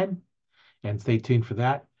next time. And stay tuned for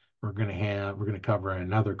that. We're gonna cover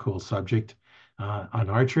another cool subject on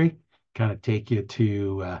archery, kind of take you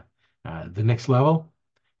to the next level.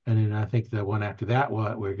 And then I think the one after that,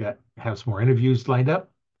 we're got have some more interviews lined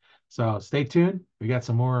up. So stay tuned. We got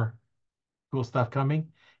some more cool stuff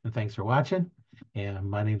coming. And thanks for watching. And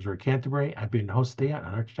my name's Rick Canterbury. I've been host today on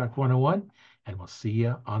Archery Talk 101, and we'll see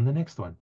you on the next one.